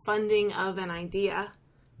and that funding of an idea,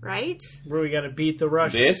 right? Where we got to beat the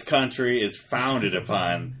Russians. This country is founded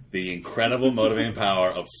upon the incredible motivating power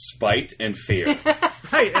of spite and fear.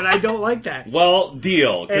 Right, and I don't like that. Well,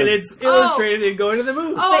 deal. 'cause- And it's illustrated in Going to the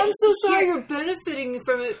Moon. Oh, But I'm so sorry here- you're benefiting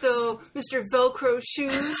from it, though, Mr. Velcro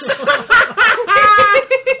shoes.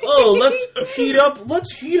 oh,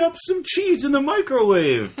 let's heat up some cheese in the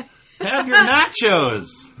microwave. Have your nachos,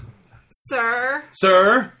 Sir,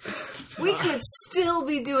 sir. we could still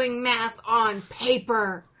be doing math on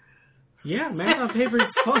paper. Yeah, math on paper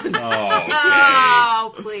is fun. Oh, okay.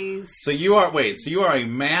 Oh, please. So you are a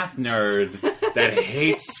math nerd that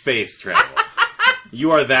hates space travel.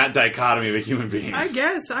 You are that dichotomy of a human being. I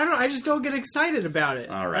guess. I just don't get excited about it.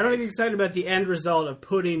 All right. I don't get excited about the end result of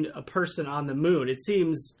putting a person on the moon. It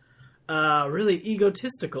seems really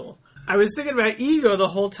egotistical. I was thinking about ego the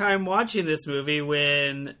whole time watching this movie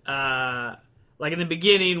when, like in the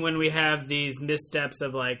beginning when we have these missteps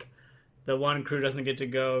of like, the one crew doesn't get to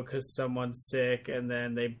go because someone's sick, and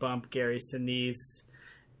then they bump Gary Sinise,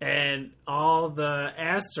 and all the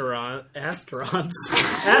astronauts.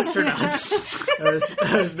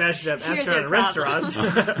 I was mashing up. Here's Astronaut your restaurant.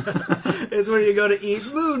 It's where you go to eat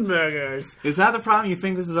moon burgers. Is that the problem? You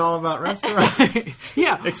think this is all about restaurants?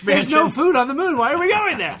 Yeah, Expansion. there's no food on the moon. Why are we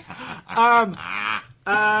going there?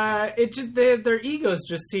 It just their egos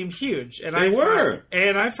just seem huge, and They were.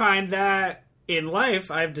 and I find that in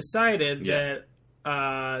life, I've decided Yeah.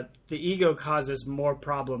 that the ego causes more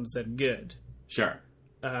problems than good. Sure.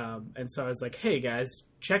 And so I was like, hey guys,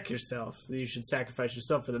 check yourself. You should sacrifice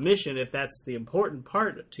yourself for the mission if that's the important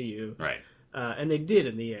part to you. Right. And they did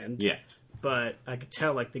in the end. Yeah. But I could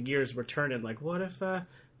tell like the gears were turning. Like, what if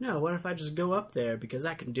I just go up there because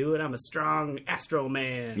I can do it? I'm a strong Astro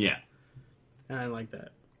Man. Yeah. And I like that.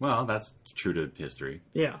 Well, that's true to history.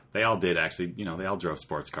 Yeah. They all did actually. They all drove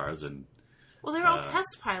sports cars and Well, they're all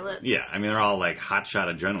test pilots. Yeah, I mean, they're all like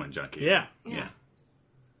hotshot adrenaline junkies. Yeah. Yeah.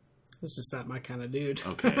 It's just not my kind of dude.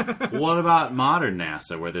 Okay. What about modern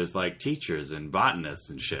NASA, where there's like teachers and botanists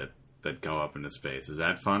and shit that go up into space? Is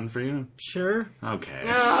that fun for you? Sure. Okay.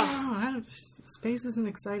 Space isn't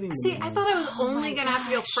exciting to See, me. I thought I was only going to have to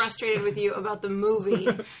feel frustrated with you about the movie.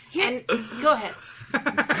 And go ahead.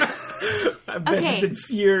 I bet he's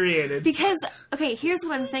infuriated. Because, okay, here's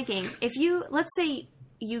what I'm thinking. If you, let's say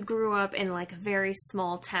you grew up in like a very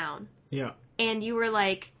small town. Yeah. And you were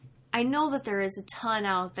like, I know that there is a ton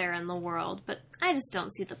out there in the world, but I just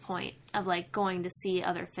don't see the point of like going to see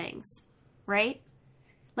other things. Right?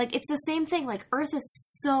 Like, it's the same thing. Like, Earth is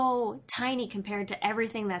so tiny compared to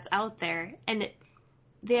everything that's out there. And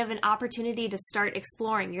they have an opportunity to start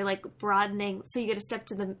exploring. You're, like, broadening. So you get a step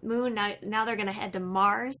to the moon. Now they're going to head to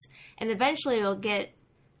Mars. And eventually you'll get,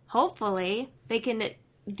 hopefully, they can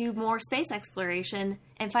do more space exploration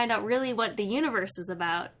and find out really what the universe is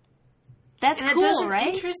about. That's and cool, it doesn't right?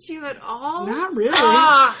 interest you at all? Not really.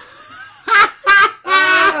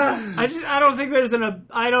 I don't think there's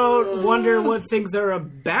I don't wonder what things are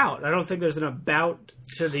about. I don't think there's an about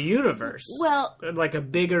to the universe. Well, like a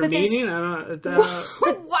bigger meaning. Wow.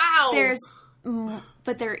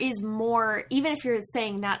 But there is more. Even if you're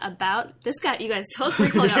saying not about, this got you guys totally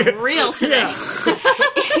pulling out real today.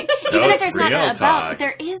 Even if there's not an about, but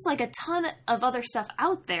there is like a ton of other stuff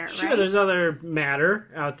out there, right? Sure, there's other matter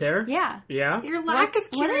out there. Yeah. Yeah. Your lack of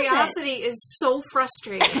curiosity is so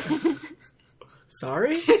frustrating.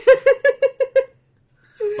 Sorry?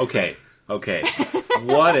 Okay.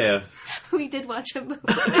 What if... We did watch a movie.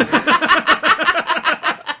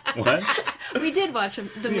 What? We did watch the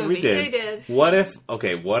movie. We did. They did. What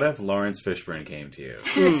if Lawrence Fishburne came to you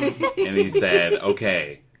and he said,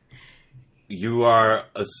 okay, you are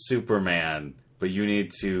a Superman, but you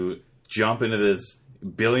need to jump into this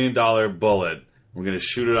 $1 billion bullet. We're going to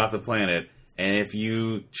shoot it off the planet. And if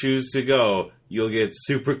you choose to go, you'll get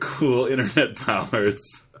super cool internet powers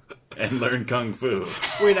and learn Kung Fu.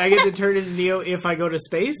 Wait, I get to turn into Neo if I go to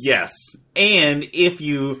space? Yes. And if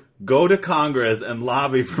you go to Congress and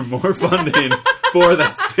lobby for more funding for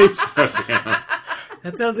that space program.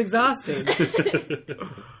 That sounds exhausting.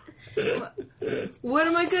 What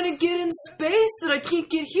am I going to get in space that I can't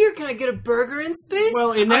get here? Can I get a burger in space?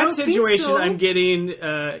 Well, in that situation, so. I'm getting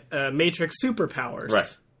Matrix superpowers.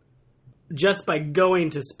 Right. Just by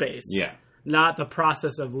going to space. Yeah. Not the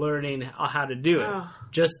process of learning how to do it. Oh.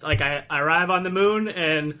 Just like I arrive on the moon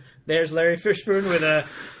and there's Larry Fishburne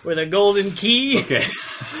with a golden key. Okay.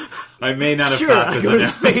 I may not have Sure, thought I this go to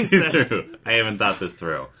space through. I haven't thought this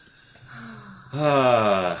through.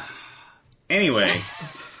 Anyway.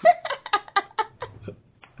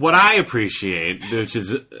 What I appreciate, which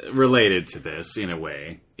is related to this in a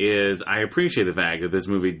way, is I appreciate the fact that this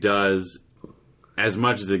movie does, as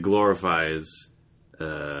much as it glorifies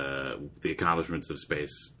the accomplishments of the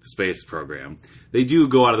space program, they do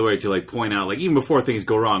go out of the way to like point out, like even before things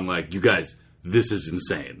go wrong, like, you guys, this is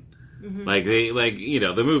insane. Mm-hmm.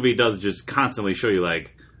 The movie does just constantly show you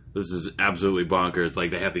like, this is absolutely bonkers. Like,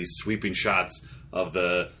 they have these sweeping shots of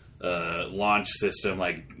the launch system,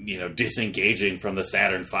 like, disengaging from the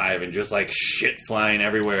Saturn V and just like shit flying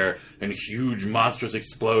everywhere and huge monstrous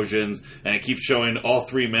explosions, and it keeps showing all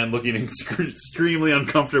three men looking extremely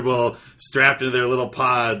uncomfortable strapped into their little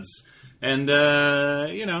pods, and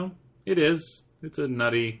it's a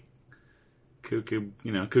nutty cuckoo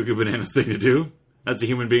banana thing to do. That's a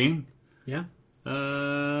human being. Yeah.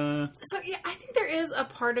 So yeah, I think there is a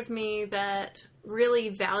part of me that really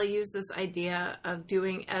values this idea of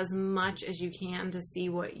doing as much as you can to see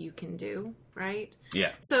what you can do, right? Yeah.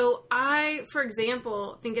 So I, for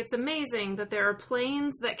example, think it's amazing that there are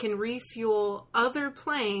planes that can refuel other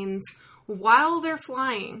planes while they're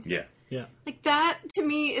flying. Yeah. Yeah. Like, that to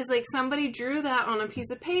me is like somebody drew that on a piece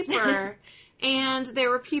of paper and there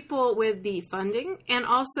were people with the funding and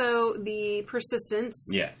also the persistence.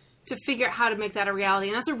 Yeah. To figure out how to make that a reality.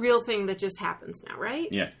 And that's a real thing that just happens now, right?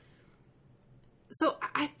 Yeah. So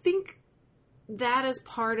I think that is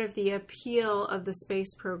part of the appeal of the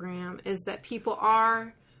space program, is that people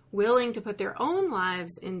are willing to put their own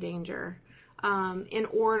lives in danger in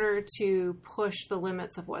order to push the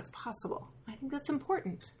limits of what's possible. I think that's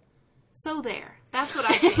important. So there. That's what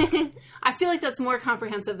I think. I feel like that's more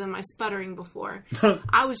comprehensive than my sputtering before.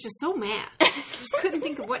 I was just so mad. I just couldn't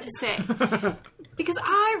think of what to say. Because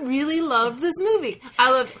I really loved this movie.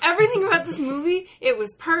 I loved everything about this movie. It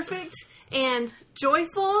was perfect and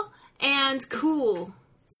joyful and cool.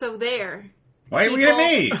 So there. Why are you looking at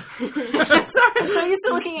me? Sorry, I'm so used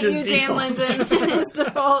to looking at Just you, default. Dan Linden. Just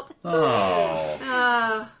default.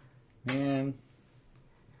 Oh. Man.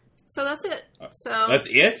 So that's it. So That's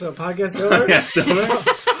it? So podcast over. That's over?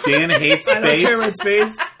 Dan hates I don't care space. about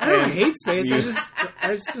space. I don't hate space. You-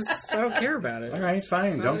 I don't care about it. All right,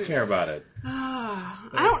 fine. Don't care about it. I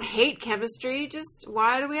don't hate chemistry. Just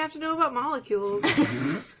why do we have to know about molecules? No,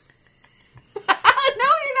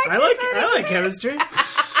 you're not. I like chemistry.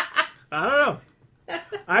 I don't know.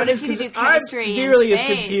 I'm if you could do chemistry in nearly as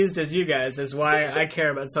space? confused as you guys as why I care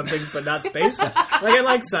about some things but not space. Like I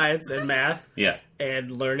like science and math Yeah. and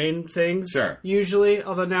learning things. Sure. Usually,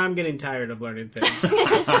 although now I'm getting tired of learning things.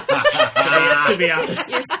 to be honest,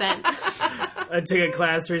 You're spent. I took a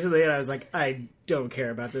class recently and I was like, I don't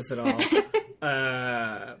care about this at all.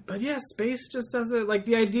 But yeah, space just doesn't like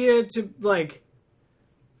the idea to like.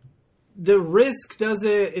 The risk doesn't.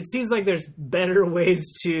 It seems like there's better ways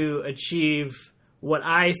to achieve what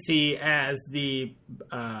I see as the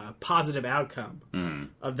positive outcome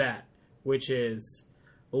of that, which is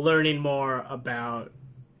learning more about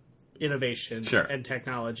innovation Sure. and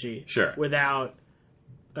technology Sure. without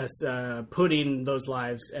us putting those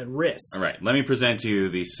lives at risk. All right, let me present to you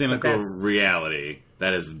the cynical that's- reality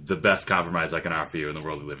that is the best compromise I can offer you in the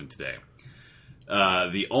world we live in today.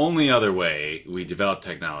 The only other way we develop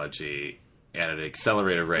technology at an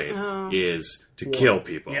accelerated rate is to kill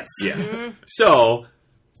people. Yes. Yeah. So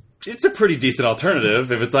it's a pretty decent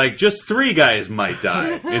alternative if it's like just 3 guys might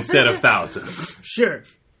die instead of thousands. Sure.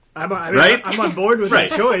 I mean, Right? I'm on board with Right.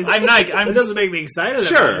 that choice. It doesn't make me excited about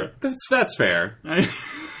Sure. it. That's fair.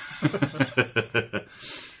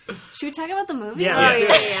 Should we talk about the movie? Yeah. Oh let's do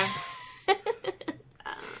yeah, it.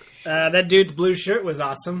 yeah. That dude's blue shirt was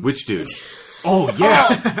awesome. Which dude? Oh,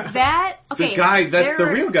 yeah. That okay. The guy, that's the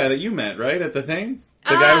there- real guy that you met, right? At the thing?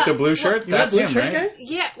 The guy with the blue shirt? You got That's blue him, shirt right? guy?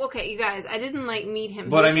 Yeah, okay, you guys. I didn't meet him.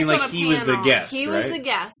 But, was I mean, just like, on a he was the panel. guest, He was right? the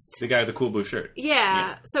guest. The guy with the cool blue shirt.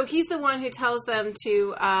 Yeah. So he's the one who tells them to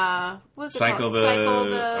what is it Cycle called?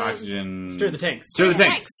 the oxygen. Stir the tanks. Stir the the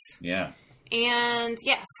tanks. tanks. Yeah. And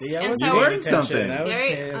yes, Yeah, I and was so paying learned attention. something. I was There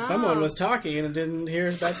you- paying- oh. Someone was talking and didn't hear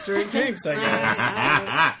about stirring tanks, I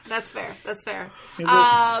guess. That's fair. That's fair.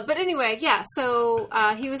 But anyway, yeah. So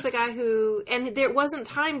he was the guy who, and there wasn't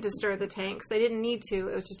time to stir the tanks. They didn't need to.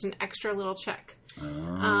 It was just an extra little check.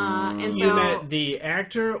 And You so met the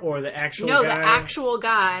actor or the actual no, guy the actual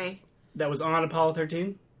guy that was on Apollo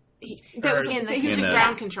 13? that was In the- he was in in the-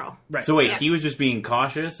 ground control. Right. So wait, Yeah. he was just being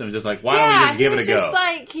cautious and was just like, why don't we just give he it was a go? just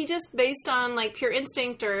like he just based on like pure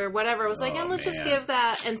instinct or whatever was like, Oh, and let's just man. give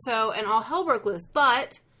that. And all hell broke loose.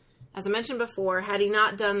 But as I mentioned before, had he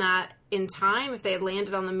not done that in time, if they had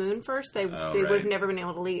landed on the moon first, they Oh, would right. have never been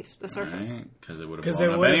able to leave the surface. Because it would have Because blown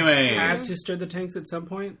they up would anyway. have to stir the tanks at some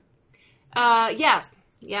point? Yeah.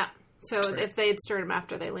 So if they had stirred them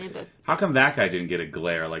after they landed, How come that guy didn't get a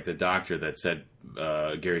glare like the doctor that said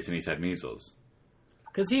Gary Sinise had measles?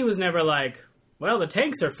 Because he was never like, well, the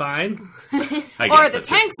tanks are fine. I or guess the that's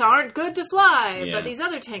tanks aren't good to fly, Yeah. but these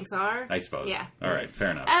other tanks are. I suppose. Yeah. All right, fair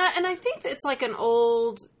enough. And I think that it's like an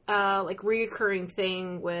old, like reoccurring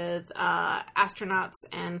thing with astronauts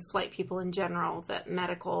and flight people in general that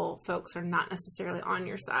medical folks are not necessarily on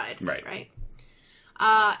your side. Right. Right.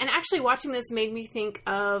 And actually, watching this made me think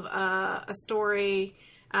of a story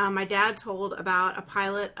my dad told about a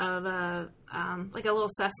pilot of like a little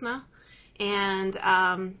Cessna, and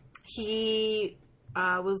he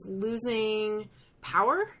was losing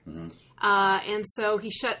power. And so he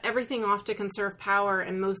shut everything off to conserve power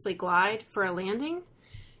and mostly glide for a landing.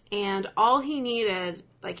 And all he needed,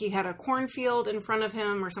 like he had a cornfield in front of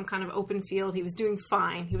him or some kind of open field. He was doing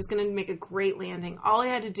fine. He was going to make a great landing. All he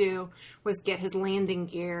had to do was get his landing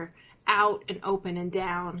gear out and open and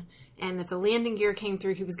down. And if the landing gear came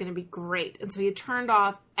through, he was going to be great. And so he had turned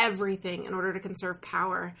off everything in order to conserve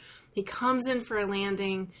power. He comes in for a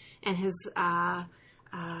landing, and his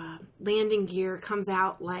landing gear comes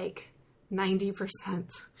out like 90%,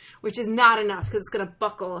 which is not enough because it's going to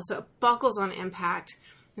buckle. So it buckles on impact.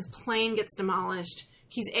 His plane gets demolished.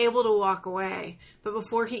 He's able to walk away. But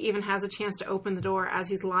before he even has a chance to open the door, as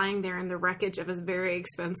he's lying there in the wreckage of his very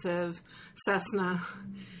expensive Cessna,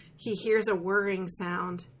 he hears a whirring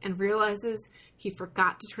sound and realizes he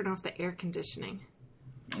forgot to turn off the air conditioning.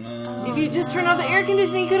 If he just turned off the air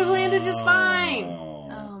conditioning, he could have landed just fine.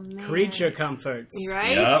 Oh man. Creature comforts.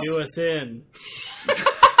 Right? Yep. Do us in.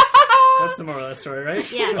 That's the moral of that story,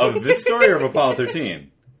 right? Yeah. Of this story or of Apollo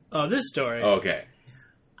 13? Oh, this story. Okay.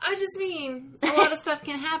 I just mean a lot of stuff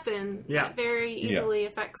can happen Yeah. that very easily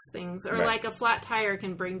affects things. Or Right. like a flat tire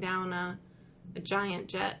can bring down a giant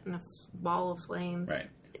jet and a ball of flames. Right.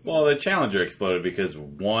 Well, the Challenger exploded because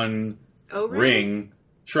one O-ring? ring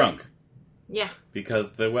shrunk Yeah.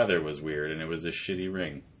 because the weather was weird and it was a shitty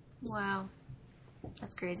ring. Wow.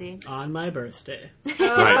 That's crazy. On my birthday.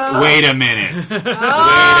 Right. Wait a minute. Wait a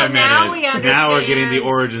minute. Now we understand. Now we're getting the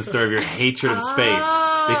origin story of your hatred of space.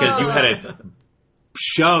 Because you had it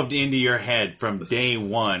shoved into your head from day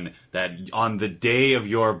one that on the day of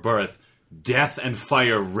your birth, death and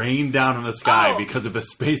fire rained down from the sky because of the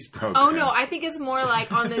space program. Oh, no, I think it's more like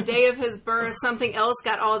on the day of his birth, something else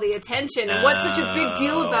got all the attention. And what's such a big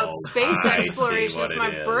deal about space exploration? It's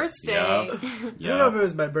my birthday. I don't know if it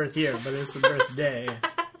was my birth year, but it's the birthday.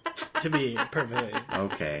 To be perfectly.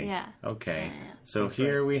 Okay. Yeah. Okay. So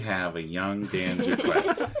here we have a young Dan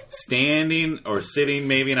Jaquette standing or sitting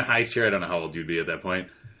maybe in a high chair. I don't know how old you'd be at that point.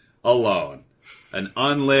 Alone. An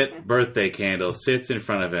unlit birthday candle sits in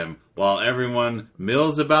front of him while everyone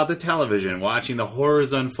mills about the television watching the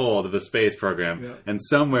horrors unfold of the space program. Yep. And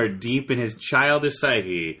somewhere deep in his childish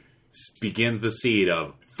psyche begins the seed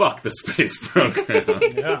of fuck the space program.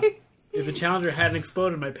 Yeah. If the Challenger hadn't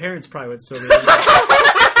exploded, my parents probably would still be there.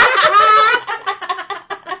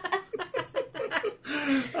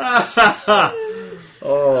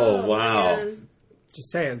 Oh, wow. Man.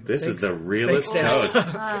 Just saying. This is the realest toast.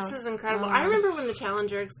 Wow. This is incredible. I remember when the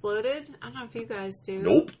Challenger exploded. I don't know if you guys do.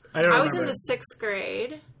 Nope. I don't I was remember. in the 6th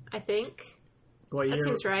grade, I think. What year? That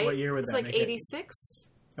seems right. What year would it's that like make it? 86,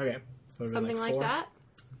 Okay. So something like 4? that.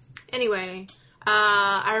 Anyway,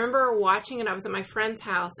 I remember watching it. I was at my friend's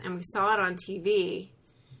house, and we saw it on TV.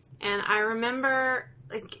 And I remember,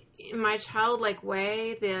 like, in my childlike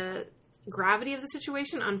way, the gravity of the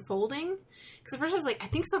situation unfolding. Because at first I was like, I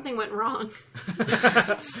think something went wrong. And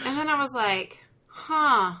then I was like,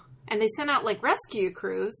 huh. And they sent out, like, rescue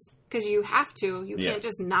crews. Because you have to. You can't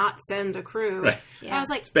just not send a crew. Right. Yeah. I was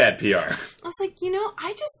like, It's bad PR. I was like,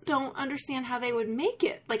 I just don't understand how they would make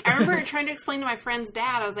it. Like, I remember trying to explain to my friend's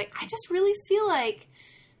dad, I was like, I just really feel like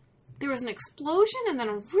there was an explosion and then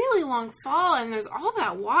a really long fall and there's all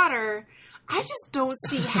that water. I just don't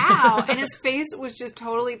see how. And his face was just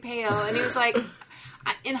totally pale. And he was like,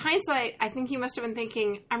 in hindsight, I think he must have been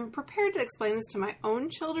thinking, I'm prepared to explain this to my own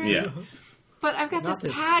children. Yeah. But I've got Not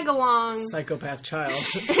this this tag along. Psychopath child.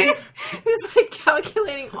 He was like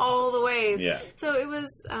calculating all the ways. Yeah. So it was,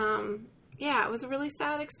 it was a really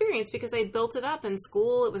sad experience because they built it up in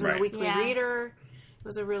school. It was in the Right. Weekly Reader. It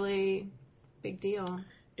was a really big deal.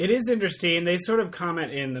 It is interesting. They sort of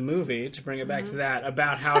comment in the movie, to bring it back to that,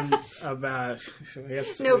 about how, I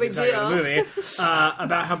guess, No we big can talk about the deal. movie,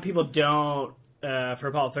 about how people don't, for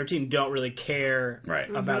Apollo 13, don't really care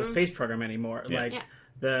about a space program anymore. Yeah. Like,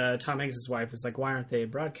 the Tom Hanks' wife is like, why aren't they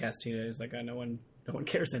broadcasting it? It's like, no one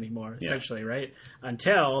cares anymore, essentially, right?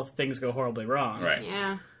 Until things go horribly wrong. Right.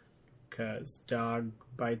 Yeah. Because dog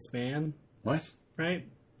bites man, What? right?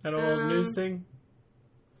 That old news thing?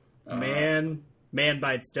 Man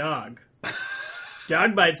bites dog.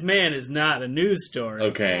 Dog bites man is not a news story.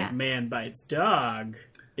 Okay. Yeah. Man bites dog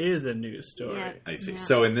is a news story. Yeah. I see. Yeah.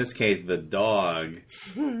 So in this case, the dog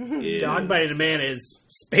is... Dog biting a man is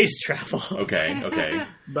space travel. Okay.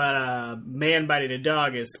 But man biting a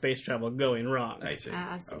dog is space travel going wrong. I see.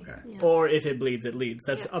 I see. Okay. Yeah. Or if it bleeds, it leads.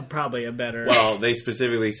 That's probably a better... Well, they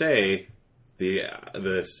specifically say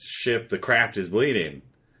the ship, the craft is bleeding.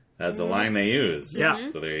 That's the line they use. Yeah.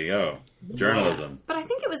 So there you go. Journalism. But I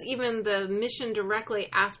think it was even the mission directly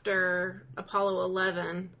after Apollo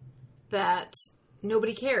 11 that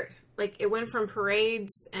nobody cared. Like, it went from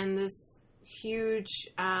parades and this huge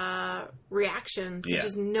reaction to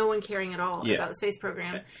just no one caring at all about the space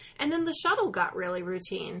program. And then the shuttle got really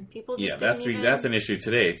routine. People just that's an issue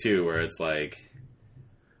today, too, where it's like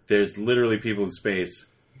there's literally people in space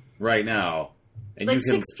right now. And like you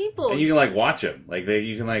can, 6 people. And you can, like, watch them. Like,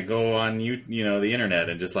 you can, like, go on, the internet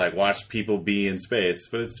and just, like, watch people be in space.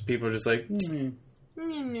 But people are just like,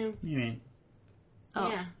 Oh,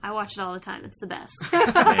 Yeah. I watch it all the time. It's the best. there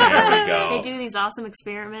we go. They do these awesome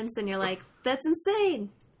experiments, and you're like, that's insane.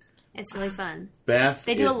 It's really fun. Beth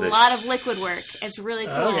They do is a the lot of liquid work. It's really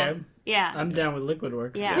cool. Okay. Yeah. I'm down with liquid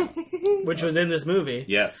work. Yeah. Which was in this movie.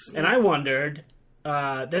 Yes. And I wondered,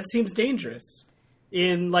 that seems dangerous.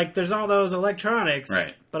 There's all those electronics.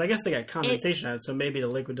 Right. But I guess they got condensation on it, so maybe the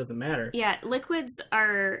liquid doesn't matter. Yeah, liquids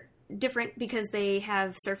are different because they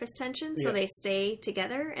have surface tension, so Yeah. they stay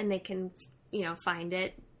together and they can, find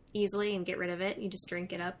it easily and get rid of it. You just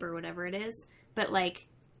drink it up or whatever it is. But like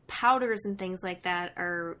powders and things like that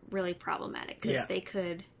are really problematic because they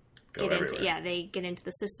could Go get everywhere. they get into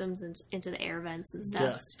the systems and into the air vents and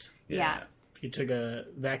stuff. Dust. Yeah. If you took a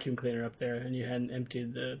vacuum cleaner up there and you hadn't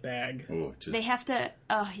emptied the bag. Ooh, just, They have to,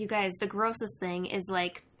 you guys, the grossest thing is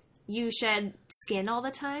like you shed skin all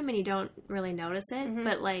the time and you don't really notice it.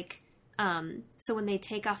 But like, so when they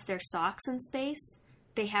take off their socks in space,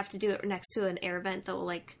 they have to do it next to an air vent that will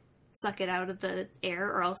like suck it out of the air,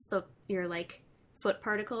 or else your like foot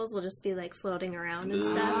particles will just be like floating around and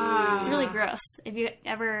stuff. It's really gross. If you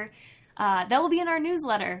ever, that will be in our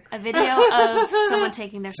newsletter. A video of someone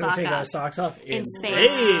taking their sock Take our off socks off in space.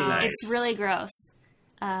 Nice. It's really gross.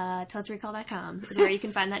 TotalsRecall.com is where you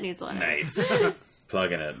can find that newsletter. Nice.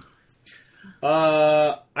 Plugging it.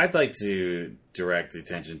 I'd like to direct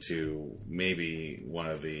attention to maybe one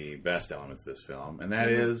of the best elements of this film, and that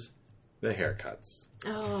is the haircuts.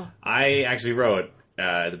 Oh. I actually wrote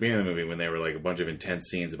at the beginning of the movie when there were like a bunch of intense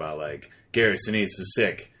scenes about like Gary Sinise is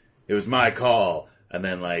sick. It was my call. And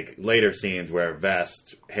then like later scenes where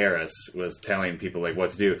Vest Harris was telling people like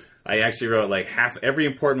what to do. I actually wrote like every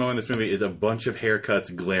important moment in this movie is a bunch of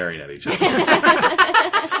haircuts glaring at each other.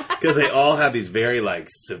 Because they all have these very like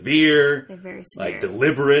severe, like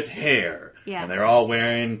deliberate hair. Yeah. And they're all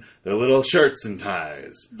wearing their little shirts and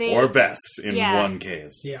ties. Or vests in one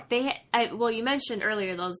case. Yeah. Well, you mentioned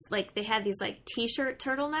earlier those, like, they had these, like, t-shirt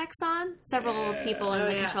turtlenecks on. Several people in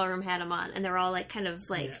the control room had them on. And they were all, like, kind of,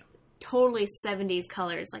 like, totally 70s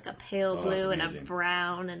colors, like a pale blue and a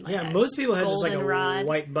brown and, like, most people had just, like, a rod.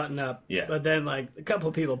 white button-up. Yeah. But then, like, a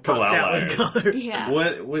couple people popped out with color. Yeah.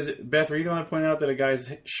 What was it, Beth, were you the one to point out that a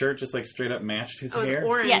guy's shirt just, like, straight up matched his hair? It was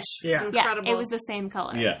orange. Yes. It was incredible. Yeah, it was the same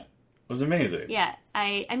color. Yeah. It was amazing. Yeah,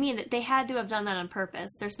 I mean, they had to have done that on purpose.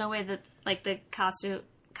 There's no way that, like, the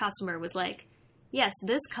costumer was like, yes,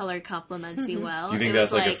 this color complements you well. Do you think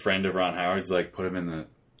that's like a friend of Ron Howard's, like, put him in the...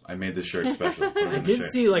 I made this shirt special. I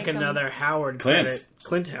did see, like, another Howard Clint.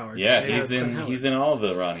 Clint Howard. Yeah, he's in all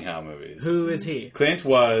the Ronnie Howe movies. Who is he? Clint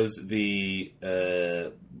was the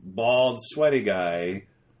bald, sweaty guy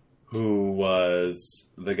who was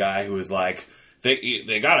the guy who was like,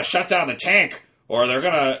 they gotta shut down the tank or they're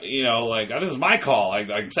gonna, you know, like, this is my call.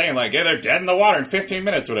 I'm saying, like, yeah, they're dead in the water in 15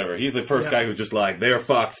 minutes, whatever. He's the first guy who's just like, they're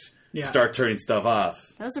fucked. Yeah. Start turning stuff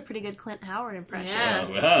off. That was a pretty good Clint Howard impression. Yeah.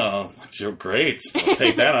 Well, you're great. I'll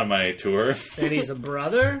take that on my tour. And he's a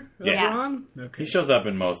brother of Ron? Okay. He shows up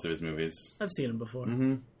in most of his movies. I've seen him before.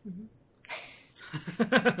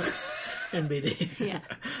 NBD. Yeah.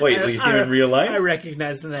 Wait, you seen him in real life? I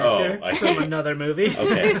recognized an actor from another movie.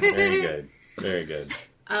 Okay, very good. Very good.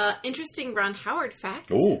 Interesting Ron Howard fact.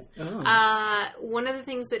 Ooh. One of the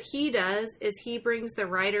things that he does is he brings the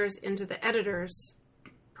writers into the editor's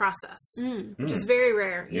process, which is very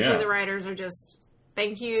rare. Usually the writers are just,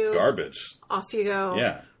 thank you. Garbage. Off you go.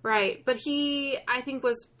 Yeah. Right. But he, I think,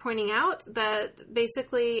 was pointing out that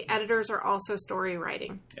basically editors are also story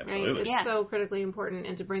writing. Absolutely. Right? It's so critically important,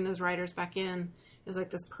 and to bring those writers back in is like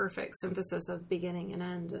this perfect synthesis of beginning and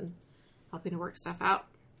end and helping to work stuff out.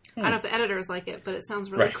 I don't know if the editors like it, but it sounds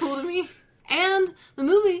really cool to me. And the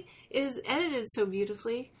movie is edited so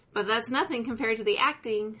beautifully, but that's nothing compared to the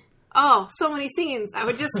acting. Oh, so many scenes. I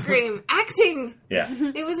would just scream, acting! Yeah.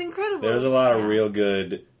 It was incredible. There was a lot of real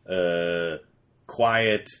good,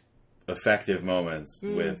 quiet, effective moments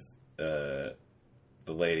with the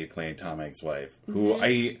lady playing Tom Hanks' wife, who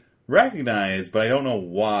I recognize, but I don't know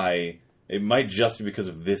why. It might just be because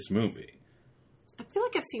of this movie. I feel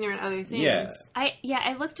like I've seen her in other things. Yeah.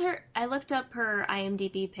 I looked up her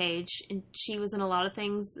IMDb page, and she was in a lot of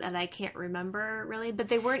things that I can't remember really, but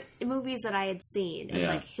they weren't movies that I had seen. It was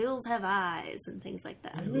like Hills Have Eyes and things like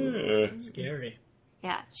that. Scary.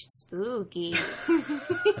 Yeah, she's spooky.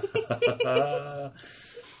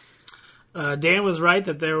 Dan was right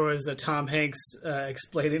that there was a Tom Hanks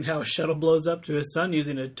explaining how a shuttle blows up to his son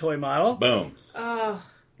using a toy model. Boom. Oh.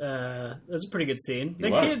 That was a pretty good scene.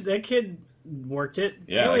 That kid worked it.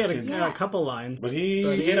 Yeah, he only had a couple lines. But he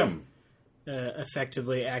hit him.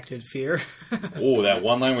 Effectively acted fear. Oh, that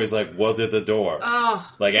one line where he's like, was it the door?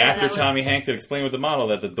 Oh. Like, after Tommy Hanks had explained with the model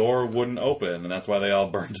that the door wouldn't open, and that's why they all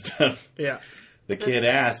burned to death. Yeah. The kid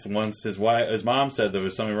asked once his mom said there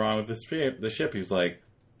was something wrong with the ship. He was like,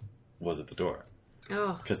 was it the door?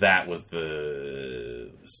 Oh. Because that was the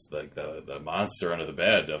monster under the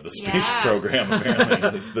bed of the space program,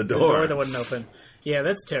 apparently. The door. The door that wouldn't open. Yeah,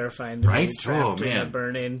 that's terrifying to be trapped in a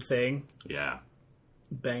burning thing. Yeah.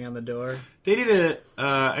 Bang on the door. They did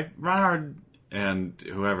Ron Howard and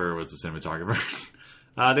whoever was the cinematographer,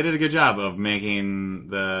 they did a good job of making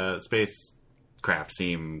the spacecraft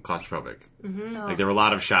seem claustrophobic. Mm-hmm. Like, there were a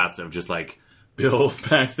lot of shots of just, like, Bill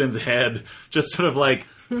Paxton's head just sort of, like,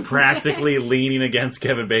 practically leaning against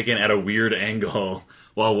Kevin Bacon at a weird angle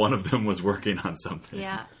while one of them was working on something.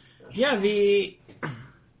 Yeah. Yeah, the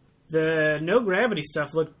no gravity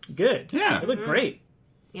stuff looked good. Yeah. It looked great.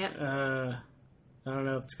 Yep. I don't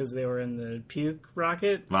know if it's because they were in the puke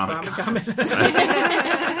rocket. Vomit comet.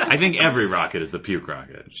 I think every rocket is the puke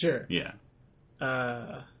rocket. Sure. Yeah.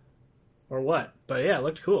 or what. But yeah, it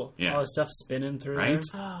looked cool. Yeah. All the stuff spinning through Right?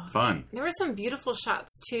 there. Fun. There were some beautiful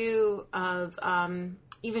shots too of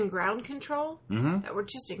even ground control that were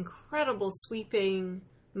just incredible sweeping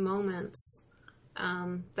moments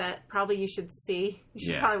that probably you should see. You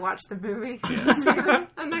should probably watch the movie. Yeah.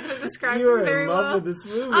 I'm not going to describe You it are very in love well. with this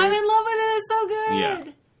movie. I'm in love with it. It's so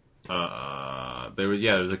good.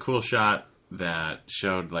 There was a cool shot that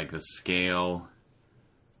showed like the scale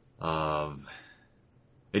of.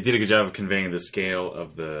 It did a good job of conveying the scale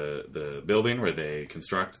of the building where they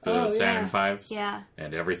construct the Saturn V's,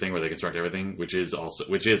 and everything where they construct everything, which is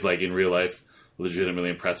like in real life legitimately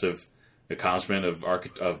impressive accomplishment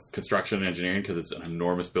of construction and engineering because it's an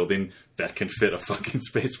enormous building that can fit a fucking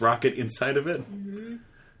space rocket inside of it.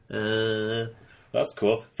 That's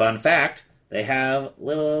cool. Fun fact. They have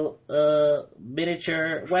little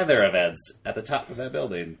miniature weather events at the top of that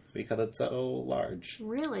building because it's so large.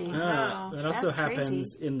 Really? Wow. That also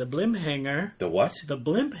happens in the Blimp hangar. The what? The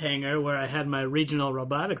Blimp hangar, where I had my regional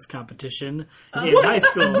robotics competition in high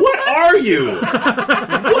school. What are you?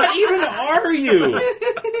 What even are you?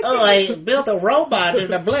 Oh, I built a robot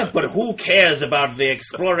in a blimp, but who cares about the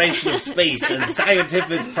exploration of space and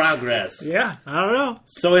scientific progress? Yeah, I don't know.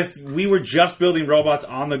 So if we were just building robots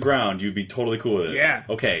on the ground, you'd be totally cool with it? Yeah.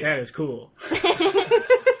 Okay. That is cool.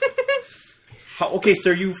 Okay,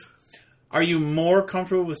 so are you more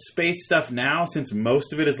comfortable with space stuff now since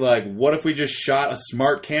most of it is like, what if we just shot a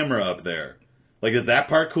smart camera up there? Like, is that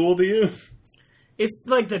part cool to you? It's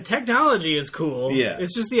like the technology is cool. Yeah.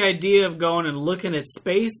 It's just the idea of going and looking at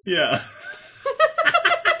space. Yeah.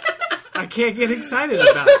 I can't get excited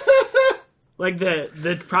about it. Like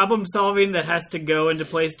the problem solving that has to go into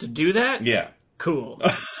place to do that. Yeah. Cool.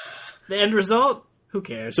 The end result? Who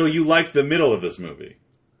cares? So you like the middle of this movie?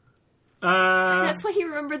 That's why you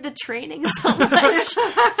remembered the training so much.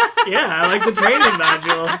 Yeah, I like the training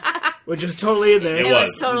module, which is totally in there. It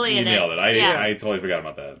was totally you in nailed it. it. Yeah. I totally forgot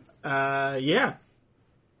about that. Yeah.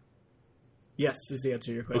 Yes, is the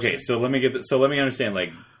answer to your question. Okay, so let me understand,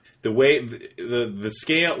 like, the way the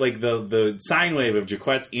scale, like the sine wave of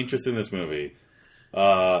Jaquette's interest in this movie.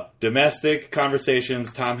 Domestic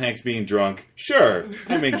conversations, Tom Hanks being drunk. Sure,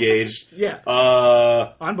 I'm engaged. Yeah.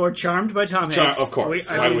 On board, charmed by Tom Hanks. Of course.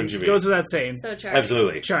 Why wouldn't you be? Goes without saying. So charming.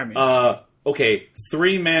 Absolutely. Charming. Okay,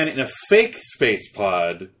 3 men in a fake space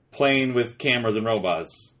pod playing with cameras and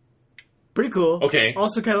robots. Pretty cool. Okay.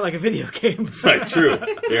 Also kind of like a video game. Right, true.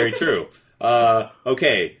 Very true.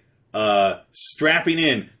 Okay. Strapping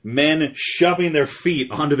in, men shoving their feet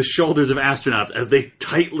onto the shoulders of astronauts as they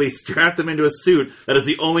tightly strap them into a suit that is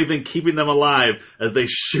the only thing keeping them alive as they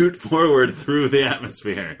shoot forward through the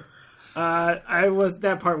atmosphere.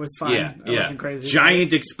 That part was fine. Yeah, I wasn't crazy.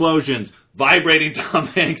 Giant explosions, vibrating Tom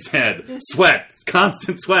Hanks' head, sweat,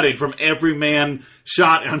 constant sweating from every man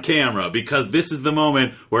shot on camera because this is the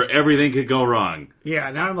moment where everything could go wrong. Yeah,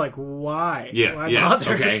 now I'm like, why? Yeah, Why yeah.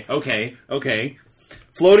 bother? Okay.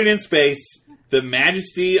 Floating in space, the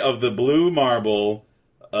majesty of the blue marble,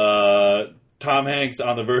 Tom Hanks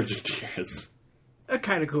on the verge of tears.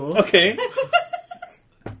 Kind of cool. Okay.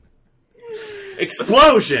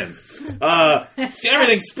 Explosion!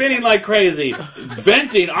 Everything spinning like crazy.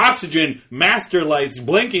 Venting oxygen, master lights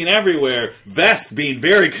blinking everywhere, Vest being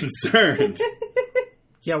very concerned.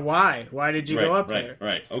 Yeah, why? Why did you go up there?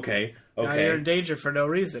 Right, okay. Now you're in danger for no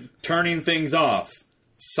reason. Turning things off.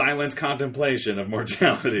 Silent contemplation of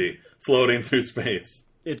mortality floating through space.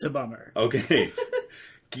 It's a bummer. Okay.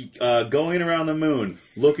 Going around the moon,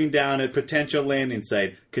 looking down at potential landing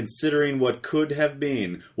site, considering what could have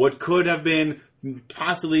been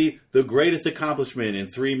possibly the greatest accomplishment in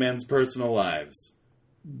 3 men's personal lives.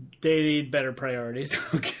 They need better priorities.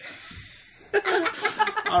 Okay.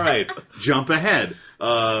 All right, jump ahead.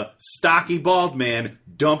 Stocky bald man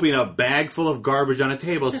dumping a bag full of garbage on a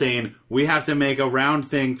table saying, we have to make a round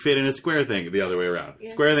thing fit in a square thing. The other way around.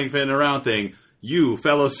 Yeah. Square thing fit in a round thing. You,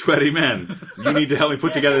 fellow sweaty men, you need to help me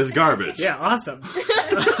put together this garbage. Yeah, awesome. I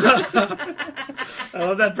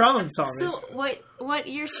love that problem solving. So what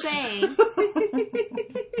you're saying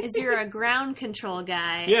is you're a ground control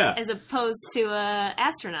guy as opposed to a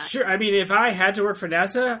astronaut. Sure, I mean, if I had to work for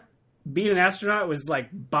NASA, being an astronaut was like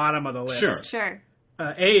bottom of the list. Sure.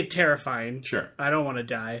 A, terrifying. Sure. I don't want to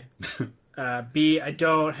die. B, I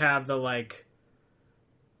don't have the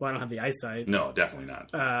I don't have the eyesight. No, definitely not.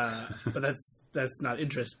 But that's not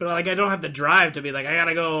interest. But I don't have the drive to be I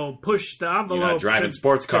gotta go push the envelope. You're not driving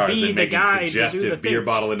sports cars and making suggestive beer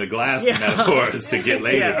bottle into glass metaphors to get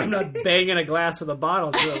ladies. Yeah, I'm not banging a glass with a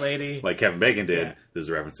bottle to a lady. Like Kevin Bacon did. Yeah. This is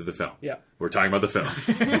a reference to the film. Yeah. We're talking about the film.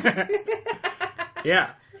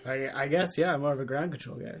 Yeah. I guess, I'm more of a ground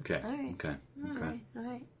control guy. Okay. All right. Okay. All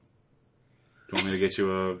right. you want me to get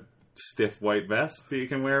you a stiff white vest that you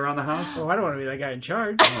can wear around the house? Oh, I don't want to be that guy in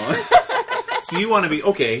charge. So you want to be,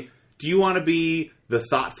 okay, do you want to be the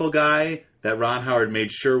thoughtful guy that Ron Howard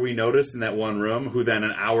made sure we noticed in that one room, who then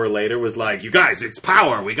an hour later was like, you guys, it's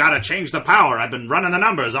power. We got to change the power. I've been running the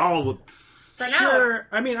numbers all... Sure.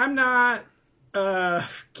 I mean, I'm not...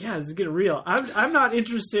 this is getting real. I'm not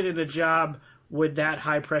interested in a job with that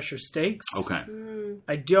high-pressure stakes. Okay.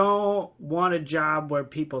 I don't want a job where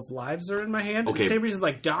people's lives are in my hand. Okay. The same reason,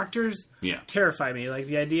 like, doctors terrify me. Like,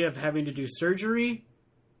 the idea of having to do surgery,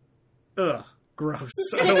 gross.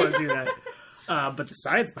 I don't want to do that. But the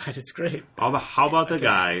science behind it's great. How about the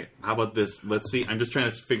guy? How about this? Let's see. I'm just trying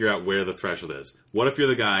to figure out where the threshold is. What if you're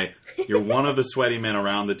the guy, you're one of the sweaty men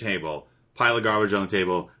around the table, pile of garbage on the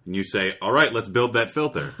table, and you say, all right, let's build that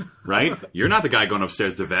filter, right? You're not the guy going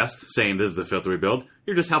upstairs to Vest saying this is the filter we build.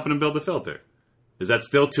 You're just helping him build the filter. Is that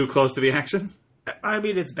still too close to the action? I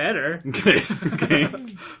mean, it's better. Okay.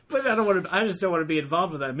 But I just don't want to be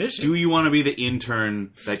involved with that mission. Do you want to be the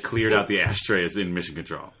intern that cleared out the ashtrays in Mission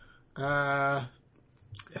Control? That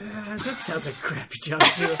sounds like a crappy job,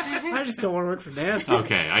 too. I just don't want to work for NASA.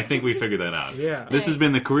 Okay, I think we figured that out. Yeah. This has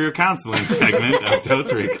been the career counseling segment of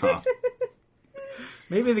Totes Recall.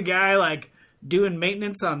 Maybe the guy, like, doing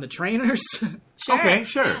maintenance on the trainers. Sure. Okay,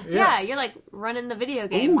 sure. Yeah, you're like running the video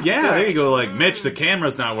game. Oh, yeah, there you go. Like, Mitch, the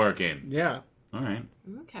camera's not working. Yeah. All right.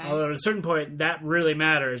 Okay. Although at a certain point, that really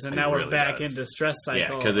matters, and now really we're back does. into stress cycle.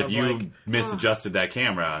 Yeah, because if of, you like, misadjusted that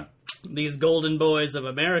camera... these golden boys of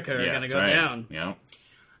America are going to go down. Yeah.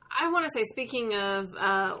 I want to say, speaking of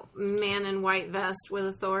man in white vest with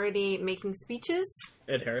authority making speeches,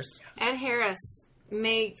 Ed Harris. Ed Harris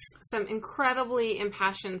makes some incredibly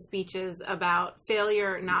impassioned speeches about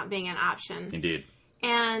failure not being an option. Indeed.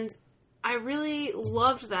 And I really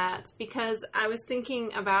loved that because I was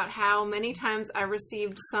thinking about how many times I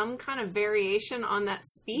received some kind of variation on that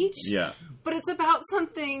speech. Yeah. But it's about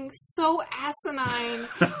something so asinine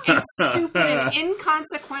and stupid and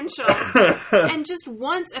inconsequential. And just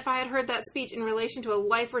once, if I had heard that speech in relation to a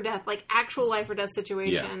life or death, like actual life or death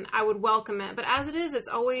situation, I would welcome it. But as it is, it's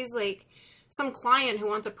always like some client who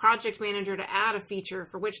wants a project manager to add a feature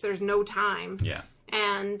for which there's no time. Yeah.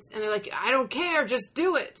 And they're like, I don't care, just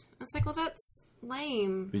do it. It's like, well, that's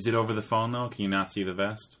lame. Is it over the phone, though? Can you not see the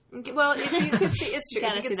vest? Well, if you could see, it's true.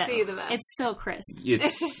 If you could see the vest. It's so crisp.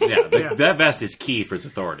 That vest is key for its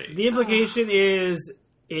authority. The implication is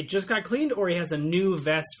it just got cleaned, or he has a new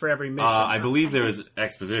vest for every mission. I believe there was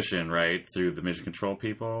exposition, right, through the Mission Control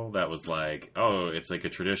people that was like, oh, it's like a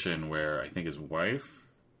tradition where I think his wife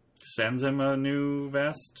sends him a new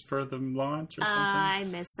vest for the launch or something. I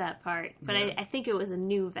missed that part, but I think it was a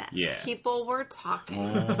new vest. Yeah. People were talking.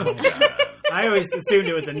 Oh, God. I always assumed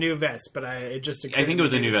it was a new vest, but I think it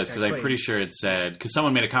was a new vest because I'm pretty sure it said, because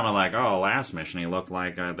someone made a comment like, oh, last mission he looked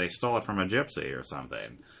like they stole it from a gypsy or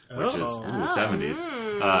something, which is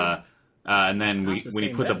 70s. And then when he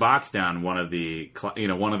put the box down, one of the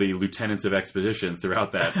lieutenants of exposition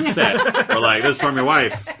throughout that set were like, "This is from your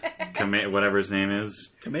wife, whatever his name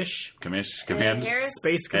is, Commish, Command,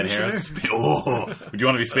 Space Commissioner." Oh, do you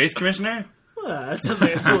want to be Space Commissioner? Well, that sounds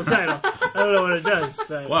like a cool title. I don't know what it does.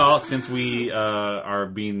 But... Well, since we are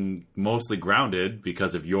being mostly grounded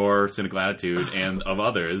because of your cynical attitude and of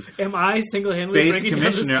others, am I single-handedly Space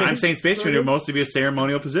Commissioner? I'm saying Space Commissioner would mostly be a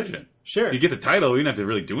ceremonial position. Sure. So you get the title, you don't have to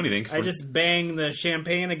really do anything. I just bang the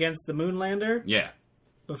champagne against the moonlander. Yeah.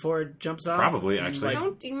 Before it jumps off. Probably, actually.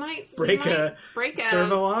 You might break a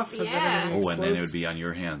servo off. Yeah. And then it would be on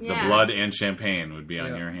your hands. Yeah. The blood and champagne would be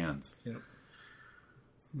on your hands. Yeah.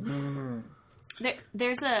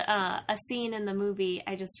 There's a scene in the movie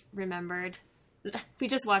I just remembered. We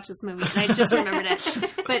just watched this movie and I just remembered it.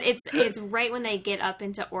 But it's right when they get up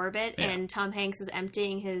into orbit and Tom Hanks is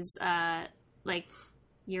emptying his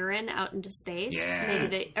urine out into space. Yeah.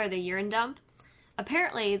 And they do the urine dump.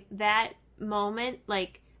 Apparently that moment,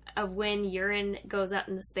 of when urine goes out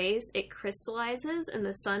into space, it crystallizes and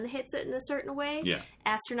the sun hits it in a certain way. Yeah.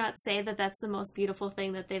 Astronauts say that that's the most beautiful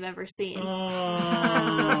thing that they've ever seen.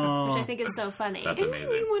 Oh. Which I think is so funny. That's And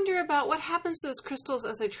amazing. we wonder about what happens to those crystals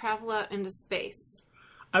as they travel out into space.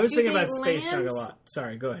 I was Do thinking they about space land? junk a lot.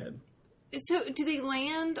 Sorry, go ahead. So, do they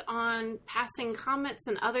land on passing comets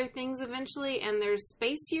and other things eventually, and there's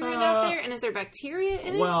space urine out there, and is there bacteria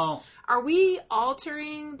in it? Are we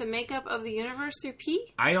altering the makeup of the universe through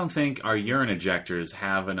pee? I don't think our urine ejectors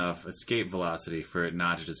have enough escape velocity for it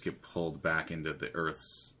not to just get pulled back into the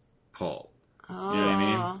Earth's pull. Oh. You know what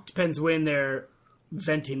I mean? Depends when they're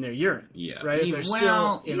venting their urine. Yeah. Right? If they're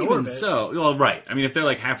still in even orbit. so. Well, right. I mean, if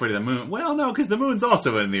they're halfway to the moon, well, no, because the moon's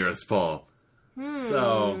also in the Earth's pull.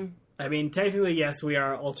 So... I mean, technically, yes, we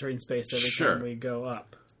are altering space every Sure. time we go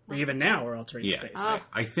up. Or even now, we're altering Yeah. space.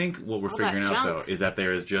 I think what we're All figuring that out, junk. though, is that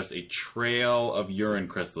there is just a trail of urine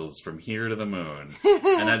crystals from here to the moon.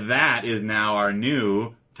 And that is now our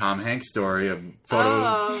new Tom Hanks story of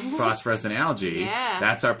phosphorescent algae. Yeah.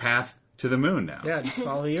 That's our path to the moon now. Yeah, just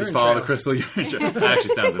follow the urine Just follow the trail. crystal urine trail. That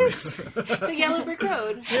actually sounds amazing. It's a yellow brick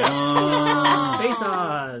road. Oh. Space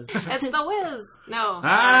Oz. It's The Wiz. No.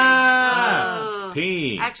 Ah! Oh.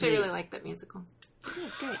 P. I actually really like that musical.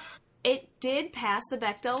 Great. It did pass the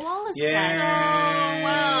Bechdel-Wallace test. Yeah.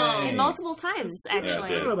 well. And multiple times, Yeah, it actually. I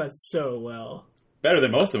don't know about so well. Better than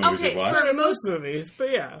most of the movies Okay, we've watched. for Most most movies,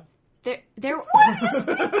 but yeah. There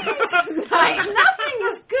night, nothing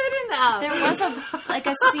is good enough. there was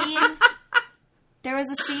a scene. There was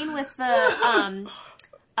a scene with the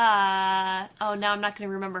now I'm not going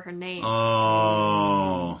to remember her name.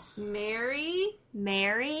 Oh. Mary.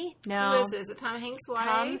 Mary? Who No. is it? Is it Tom Hanks'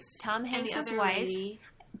 Tom wife? Tom and the Hanks' other wife. lady.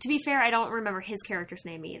 To be fair, I don't remember his character's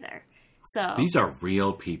name either. So These are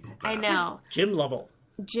real people. I know. Jim Lovell.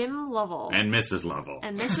 Jim Lovell. And Mrs. Lovell.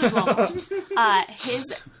 And Mrs. Lovell,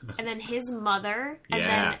 his mother, and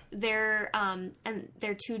Yeah. then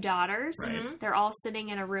their two daughters. Right. They're all sitting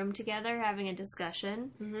in a room together having a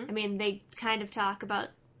discussion. I mean, they kind of talk about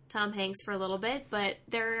Tom Hanks for a little bit, but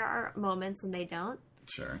there are moments when they don't.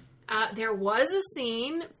 Sure. There was a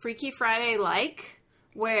scene, Freaky Friday-like,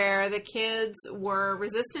 where the kids were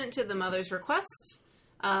resistant to the mother's request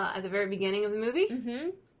at the very beginning of the movie. Mm-hmm.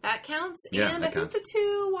 That counts. Yeah, And that I think counts. the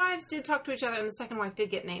two wives did talk to each other, and the second wife did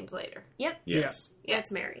get named later. Yep. Yes. That's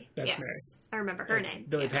Mary. That's yes. Mary. I remember her That's name.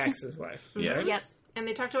 Billy Yes. Pax's wife. Yes. Yep. And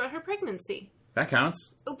they talked about her pregnancy. That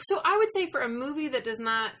counts. So I would say for a movie that does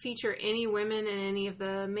not feature any women in any of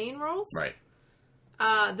the main roles, Right.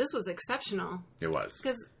 this was exceptional. It was.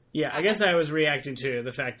 Because Yeah, I guess I was reacting to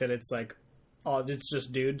the fact that it's like, it's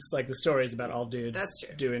just dudes. Like the story is about all dudes That's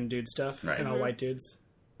true. doing dude stuff Right. and all white dudes.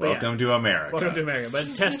 But Welcome to America. Welcome to America.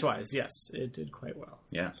 But test-wise, yes, it did quite well.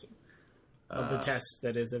 Yes. Of the test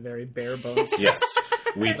that is a very bare bones test. Yes.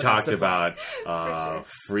 We talked about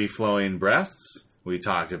free-flowing breasts. We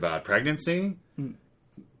talked about pregnancy.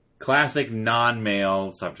 Classic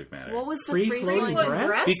non-male subject matter. What was the Free-flowing free-flowing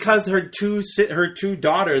breasts? Because her two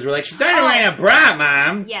daughters were like, she's not wearing a bra,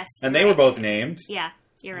 Mom. Yes. And they were both named. Yeah,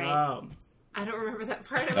 you're right. I don't remember that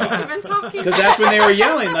part. I must have been talking. Because that's when they were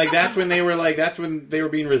yelling. That's when they were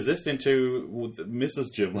being resistant to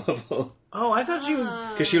Mrs. Jim Lovell. Oh, I thought she was.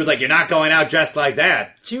 Because she was like, you're not going out dressed like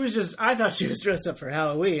that. She was just. I thought she was dressed up for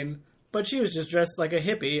Halloween, but she was just dressed like a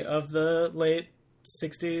hippie of the late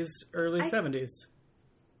 '60s, early '70s.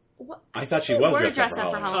 What? I thought she They was were dressed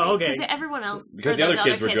up for Halloween. Oh, okay. Because everyone else, Because or the other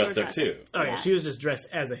kids were dressed up too. Okay, Yeah. she was just dressed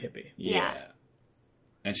as a hippie. Yeah.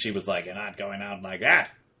 And she was like, you're not going out like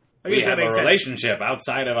that. I We guess that have a makes sense. relationship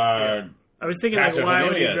outside of our... I was thinking, like, Patrick why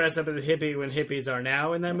would you Familias. dress up as a hippie when hippies are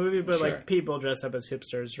now in that movie? But, Sure. like, people dress up as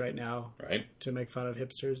hipsters right now Right? to make fun of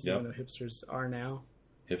hipsters, Yep. even though hipsters are now.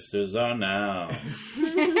 Hipsters are now.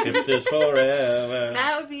 Hipsters forever.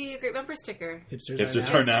 That would be a great bumper sticker. Hipsters,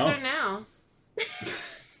 Hipsters are are now. now. Hipsters are now.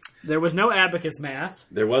 There was no abacus math,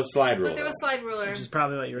 There was slide rule. But there was though. slide ruler. which is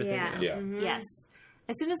probably what you were Yeah. thinking of. Yeah. Yes.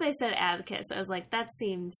 As soon as I said abacus, I was like, that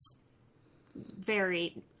seems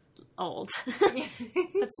very old.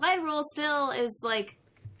 But slide rule still is like,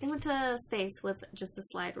 they went to space with just a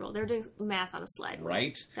slide rule. They're doing math on a slide rule.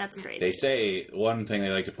 Right? That's crazy. They say, one thing they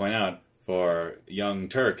like to point out for young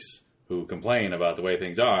Turks who complain about the way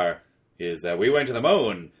things are is that we went to the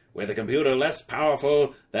moon with a computer less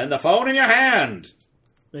powerful than the phone in your hand.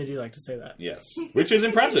 They do like to say that. Yes. Which is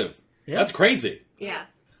impressive. Yeah. That's crazy. Yeah.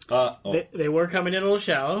 They were coming in a little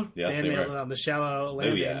shallow. Yes, Dan they nailed were. it on the shallow Oh,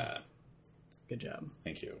 landing. yeah. Good job.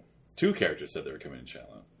 Thank you. Two characters said they were coming in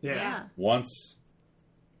shallow. yeah.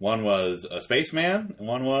 One was a spaceman, and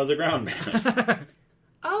one was a ground man.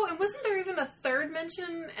 Oh, and wasn't there even a third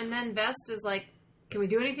mention? And then Vest is like, can we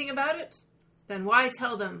do anything about it? Then why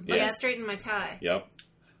tell them? Let me Yeah. straighten my tie. Yep.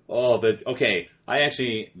 Oh, the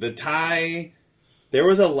tie. There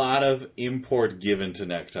was a lot of import given to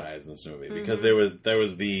neckties in this movie because there was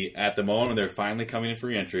at the moment when they're finally coming in for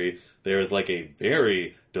re-entry, there was like a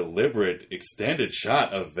very deliberate extended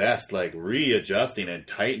shot of Vest like readjusting and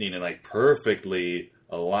tightening and like perfectly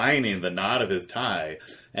aligning the knot of his tie.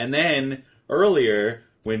 And then earlier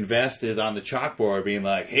when Vest is on the chalkboard being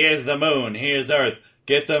like, here's the moon, here's Earth,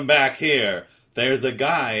 get them back here. There's a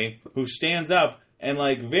guy who stands up and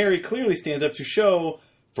like very clearly stands up to show,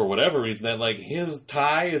 for whatever reason, that like his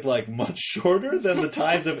tie is like much shorter than the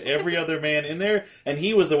ties of every other man in there, and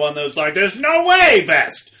he was the one that was like, "There's no way,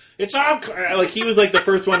 Vest. It's all like he was like the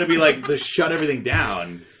first one to be like, shut everything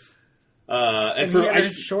down." And he had a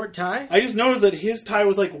short tie? I just noticed that his tie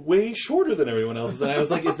was like way shorter than everyone else's, and I was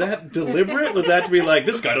like, is that deliberate? Was that to be like,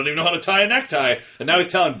 this guy don't even know how to tie a necktie, and now he's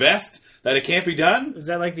telling Vest that it can't be done? Is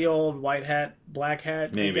that like the old white hat, black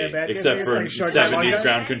hat? Maybe, except for 70s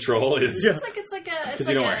ground control is... It's like a... Because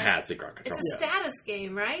you don't wear hats at ground control. It's a status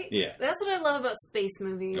game, right? Yeah. That's what I love about space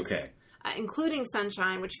movies. Okay. Including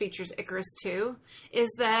Sunshine, which features Icarus too, is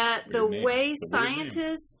that the way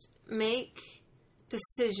scientists make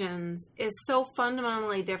decisions is so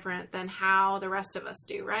fundamentally different than how the rest of us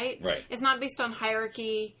do, right? Right. It's not based on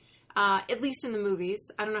hierarchy, at least in the movies.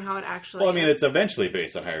 I don't know how it actually Well, I mean, it's eventually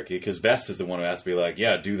based on hierarchy, because Vest is the one who has to be like,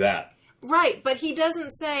 yeah, do that. Right, but he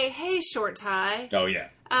doesn't say, hey, short tie. Oh, yeah.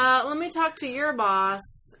 Let me talk to your boss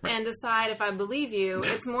and decide if I believe you.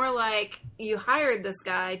 It's more like you hired this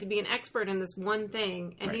guy to be an expert in this one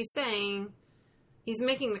thing, and he's saying, he's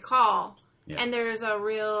making the call, and there's a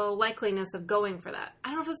real likeliness of going for that. I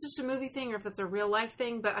don't know if that's just a movie thing or if that's a real life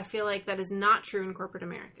thing, but I feel like that is not true in corporate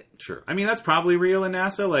America. Sure. I mean, that's probably real in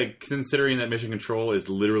NASA, like, considering that Mission Control is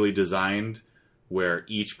literally designed where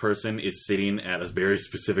each person is sitting at a very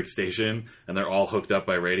specific station, and they're all hooked up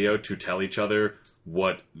by radio to tell each other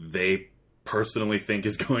what they personally think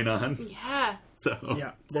is going on. Yeah. So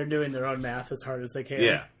yeah, they're doing their own math as hard as they can.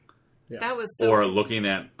 Yeah. That was so... Or looking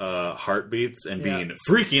at heartbeats and being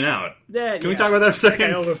freaking out. Can we talk about that for a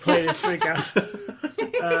second? I overplayed his freak out.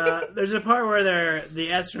 There's a part where the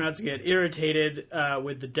astronauts get irritated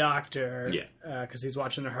with the doctor. Yeah. Because he's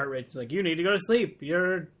watching their heart rate. He's like, you need to go to sleep.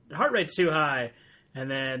 Your heart rate's too high.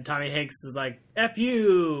 And then Tommy Hanks is like, F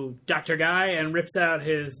you, doctor guy, and rips out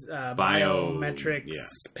his biometrics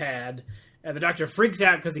pad. And the doctor freaks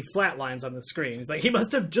out because he flatlines on the screen. He's like, he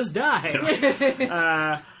must have just died.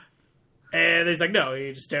 And he's like, no,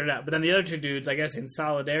 he just stared it out. But then the other two dudes, I guess in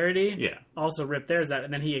solidarity, also rip theirs out.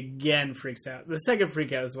 And then he again freaks out. The second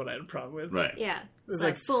freak out is what I had a problem with. Right. Yeah. It's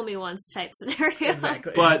like fool me once type scenario.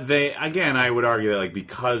 Exactly. But I would argue that like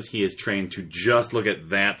because he is trained to just look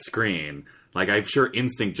at that screen, like I'm sure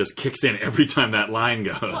instinct just kicks in every time that line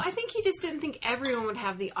goes. Well, I think he just didn't think everyone would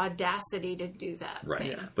have the audacity to do that.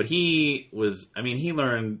 Right. Yeah. But he ate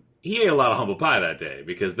a lot of humble pie that day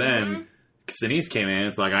because then Sinise came in.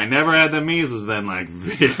 It's like, I never had the measles. Then, like,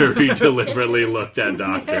 very deliberately looked at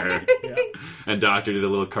Doctor. And Doctor did a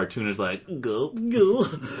little cartoonish, like, gulp,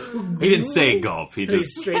 gulp. He didn't say gulp. He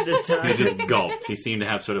just gulped. He seemed to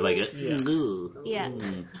have sort of like a,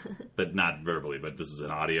 but not verbally. But this is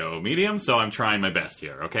an audio medium, so I'm trying my best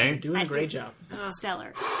here, okay? You're doing a great job.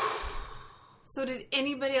 Stellar. So did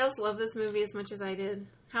anybody else love this movie as much as I did?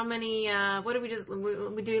 How many, what did we just,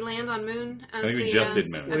 did we land on Moon? I think we just did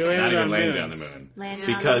Moon. Okay. Not even landed on the Moon.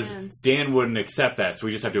 Because Dan wouldn't accept that, so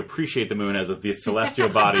we just have to appreciate the Moon as the celestial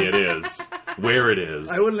body it is, where it is.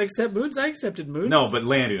 I wouldn't accept moons. I accepted moons. No, but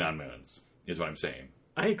landing on moons is what I'm saying.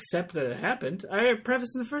 I accept that it happened. I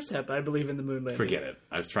prefaced in the first step, I believe in the moon landing. Forget it.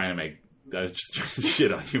 I was just trying to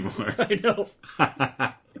shit on you more. I know.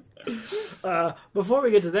 Before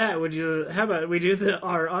we get to that, how about we do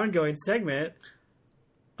our ongoing segment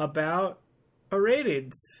about our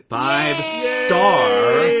ratings?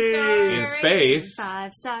 5-star in space.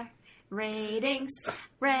 5-star ratings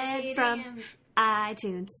read from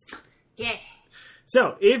iTunes. Yeah.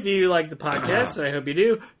 So, if you like the podcast, and I hope you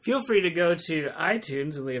do, feel free to go to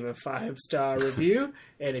iTunes and leave a 5-star review.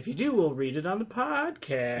 And if you do, we'll read it on the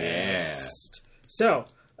podcast. Yeah. So,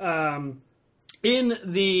 in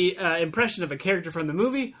the impression of a character from the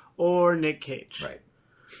movie or Nick Cage? Right.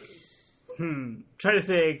 Try to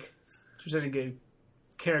think if there's any good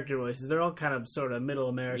character voices. They're all kind of sort of middle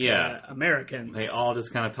America Americans. They all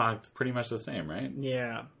just kind of talked pretty much the same, right?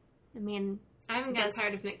 Yeah. I mean, I haven't gotten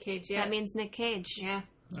tired of Nick Cage yet. That means Nick Cage. Yeah.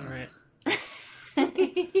 All right.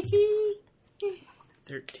 13.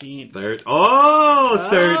 13. Number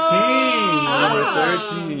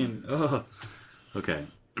 13. Oh. Okay.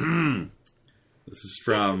 This is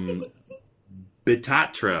from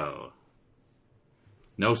Bitatro.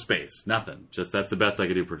 No space. Nothing. Just that's the best I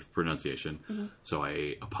could do for pronunciation. Mm-hmm. So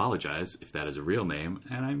I apologize if that is a real name,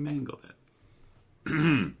 and I mangled it.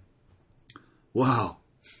 Wow.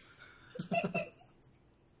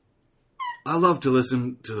 I love to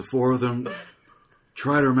listen to the four of them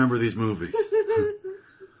try to remember these movies.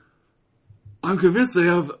 I'm convinced they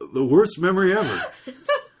have the worst memory ever.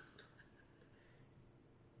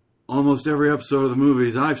 Almost every episode of the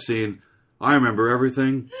movies I've seen, I remember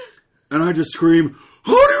everything, and I just scream,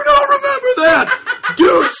 how do you not remember that?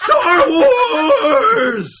 Do Star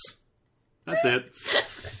Wars! That's it.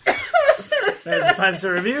 That's a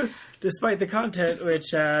 5-star review, despite the content, which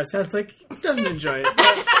sounds like he doesn't enjoy it.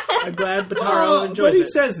 I'm glad Bataro enjoys but he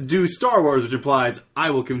it. says do Star Wars, which implies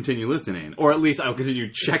I will continue listening. Or at least I will continue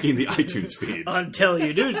checking the iTunes feed. Until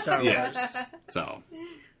you do Star Wars. Yes. So.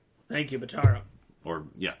 Thank you, Bataro. Or,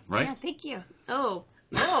 yeah, right? Yeah, thank you. Whoa.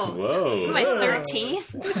 Whoa. My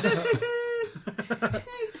 13th.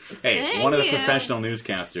 Hey, one of the Thank you. professional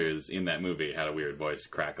newscasters in that movie had a weird voice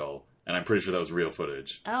crackle, and I'm pretty sure that was real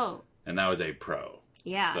footage. Oh, And that was a pro.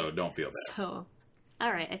 yeah. So don't feel bad. So,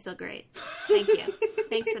 all right, I feel great. Thank you.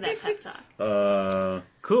 Thanks for that pep talk.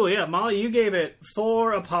 Cool, yeah. Molly, you gave it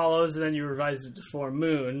 4 Apollos, and then you revised it to 4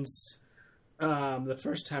 moons the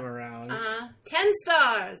first time around. 10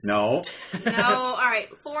 stars. No. No, all right,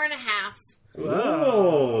 4.5.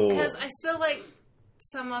 Whoa. Because I still like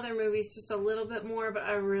some other movies just a little bit more, but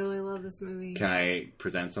I really love this movie. Can I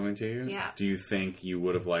present something to you? Yeah. Do you think you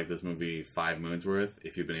would have liked this movie 5 moons worth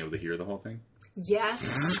if you'd been able to hear the whole thing?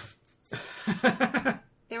 Yes.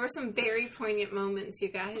 There were some very poignant moments, you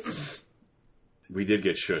guys. We did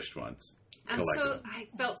get shushed once. I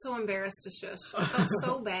felt so embarrassed to shush. I felt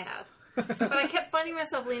so bad. But I kept finding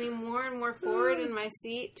myself leaning more and more forward in my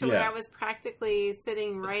seat to where Yeah. I was practically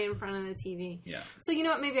sitting right in front of the TV. Yeah. So you know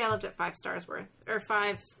what? Maybe I loved it 5 stars worth. Or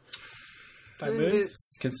 5 5 moon moons?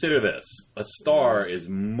 boots. Consider this. A star is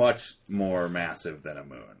much more massive than a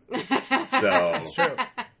moon. So, True.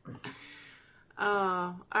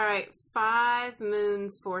 Oh, all right. 5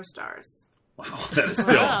 moons, 4 stars. wow, that is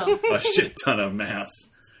still a shit ton of mass.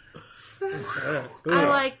 I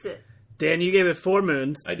liked it. Dan, you gave it 4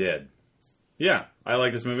 moons. I did. Yeah, I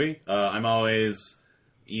like this movie. I'm always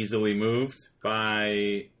easily moved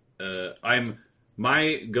by.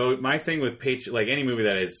 My thing with like any movie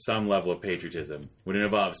that has some level of patriotism. When it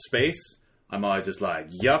involves space, I'm always just like,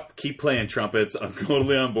 "Yup, keep playing trumpets. I'm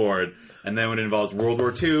totally on board." And then when it involves World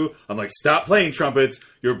War II, I'm like, "Stop playing trumpets.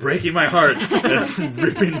 You're breaking my heart and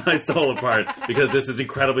ripping my soul apart because this is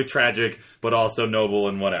incredibly tragic, but also noble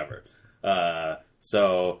and whatever."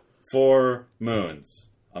 So 4 moons.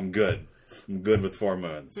 I'm good. I'm good with 4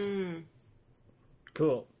 moons.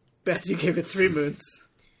 Cool. Beth, you gave it 3 moons.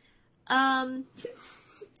 Yeah,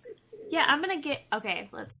 I'm gonna get. Okay,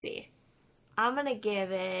 let's see. I'm gonna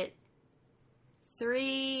give it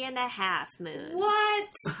 3.5 moons. What?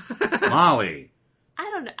 Molly. I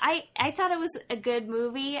don't know. I thought it was a good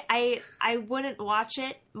movie. I wouldn't watch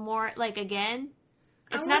it more like again.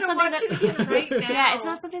 It's I not want to something watch that it again right now. yeah, it's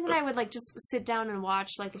not something that I would like just sit down and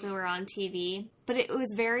watch like if it were on TV. But it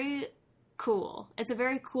was very cool. It's a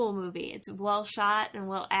very cool movie. It's well shot and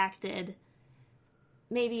well acted.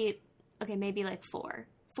 Maybe like 4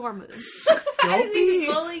 moons. Don't be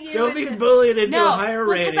bully you don't be into- bullied into No, a higher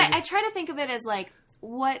well, 'cause rating. I try to think of it as like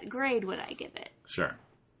what grade would I give it? Sure.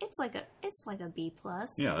 It's like a B plus.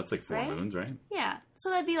 Yeah, that's like 4 Right? moons, right? Yeah, so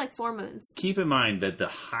that'd be like 4 moons. Keep in mind that the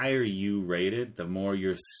higher you rate it, the more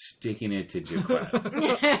you're sticking it to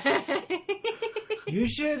Jaquette. You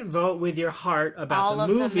should vote with your heart about All the of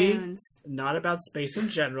movie, the moons. not about space in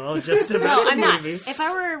general, just about No, the I'm not. movie. If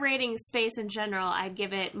I were rating space in general, I'd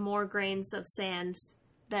give it more grains of sand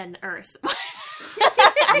than Earth.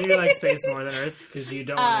 You like space more than Earth because you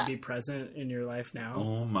don't want to be present in your life now.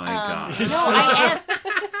 Oh my god. No, I am.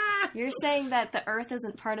 You're saying that the Earth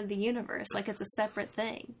isn't part of the universe, like it's a separate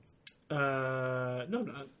thing. No, I'm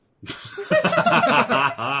not.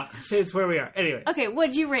 Say it's where we are. Anyway, Okay,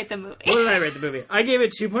 what'd you rate the movie? what did I rate the movie? I gave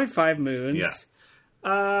it 2.5 moons. Yeah.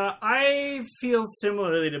 I feel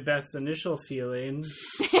similarly to Beth's initial feeling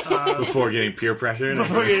Before getting peer pressure.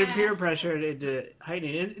 before getting peer pressured into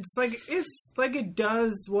heightening it. It's like it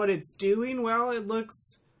does what it's doing well. It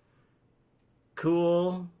looks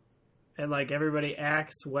cool, and like everybody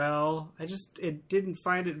acts well. It didn't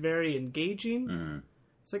find it very engaging. Mm-hmm.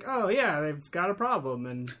 It's like, oh yeah, they've got a problem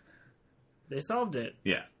and they solved it.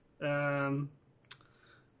 Yeah.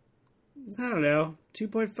 I don't know.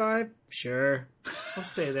 2.5? Sure. I'll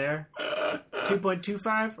stay there.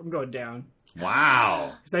 2.25? I'm going down.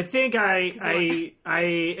 Wow. Because I think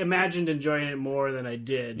I imagined enjoying it more than I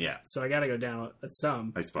did. Yeah. So I got to go down a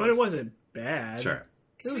sum. I suppose. But it wasn't bad. Sure.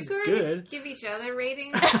 It Should we was go good. give each other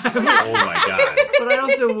ratings? Oh my god. But I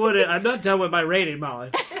also wouldn't. I'm not done with my rating,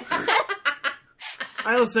 Molly.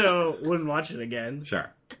 I also wouldn't watch it again.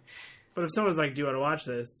 Sure. But if someone's like, do you want to watch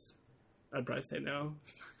this? I'd probably say no.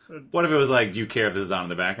 What if it was like, do you care if this is on in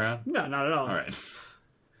the background? No, not at all. All right.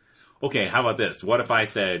 Okay, how about this? What if I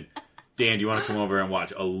said, Dan, do you want to come over and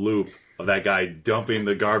watch a loop of that guy dumping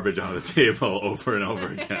the garbage on the table over and over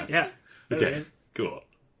again? Yeah. Okay, cool.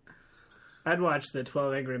 I'd watch the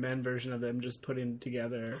 12 Angry Men version of them just putting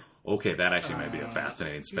together. Okay, that actually might be a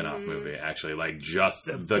fascinating spin-off movie. Actually, like just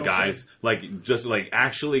the filter. guys, like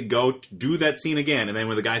actually go do that scene again, and then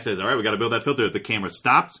when the guy says, "All right, we got to build that filter," the camera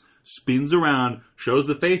stops, spins around, shows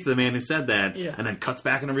the face of the man who said that, Yeah. and then cuts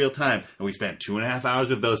back into real time. And we spent 2.5 hours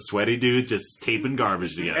with those sweaty dudes just taping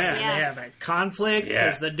garbage together. Yeah, Yeah. they have that conflict. Yeah.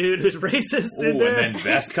 There's the dude who's racist in Ooh, there. and then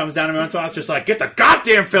Best comes down to me once in a while, just like, get the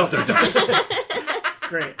goddamn filter done.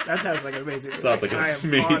 Great. That sounds like an amazing movie. Sounds like an I am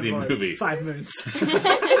amazing on board. movie. 5 Moons.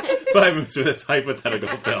 5 Moons for this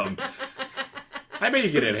hypothetical film. I bet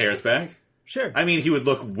you get Ed Harris back. Sure. I mean, he would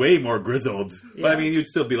look way more grizzled, but I Yeah. mean, you'd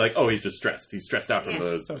still be like, oh, he's just stressed. He's stressed out from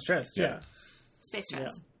the... So stressed, yeah. Space Yeah.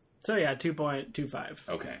 stress. So yeah, 2.25.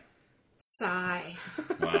 Okay. Sigh.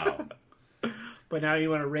 Wow. But now you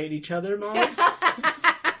want to rate each other, Molly?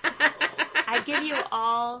 I give you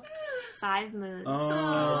all 5 moons.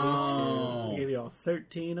 I gave you all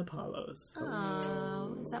 13 Apollos.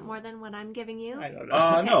 Oh, is that more than what I'm giving you? I don't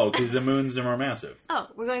know. No, because the moons are more massive. Oh,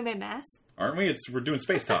 we're going by mass? Aren't we? We're doing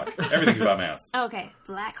space talk. Everything's about mass. Okay,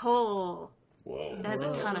 black hole. Whoa. That has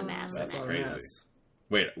a ton of mass That's in it. crazy. Yes.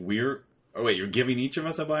 Wait, you're giving each of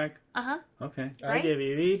us a black? Uh-huh. Okay. I Right? give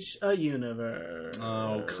you each a universe.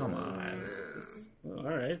 Oh, come on. All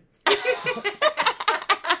right.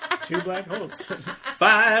 2 black holes.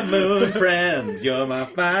 5 moon friends. You're my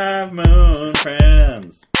 5 moon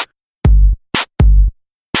friends.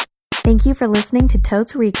 Thank you for listening to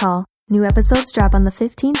Totes Recall. New episodes drop on the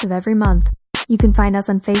 15th of every month. You can find us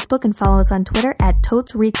on Facebook and follow us on Twitter at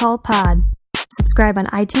Totes Recall Pod. Subscribe on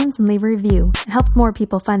iTunes and leave a review. It helps more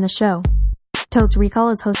people find the show. Totes Recall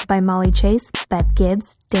is hosted by Molly Chase, Beth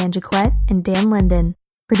Gibbs, Dan Jaquette, and Dan Linden.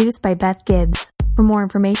 Produced by Beth Gibbs. For more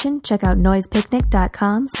information, check out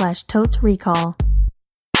noisepicnic.com/totesrecall.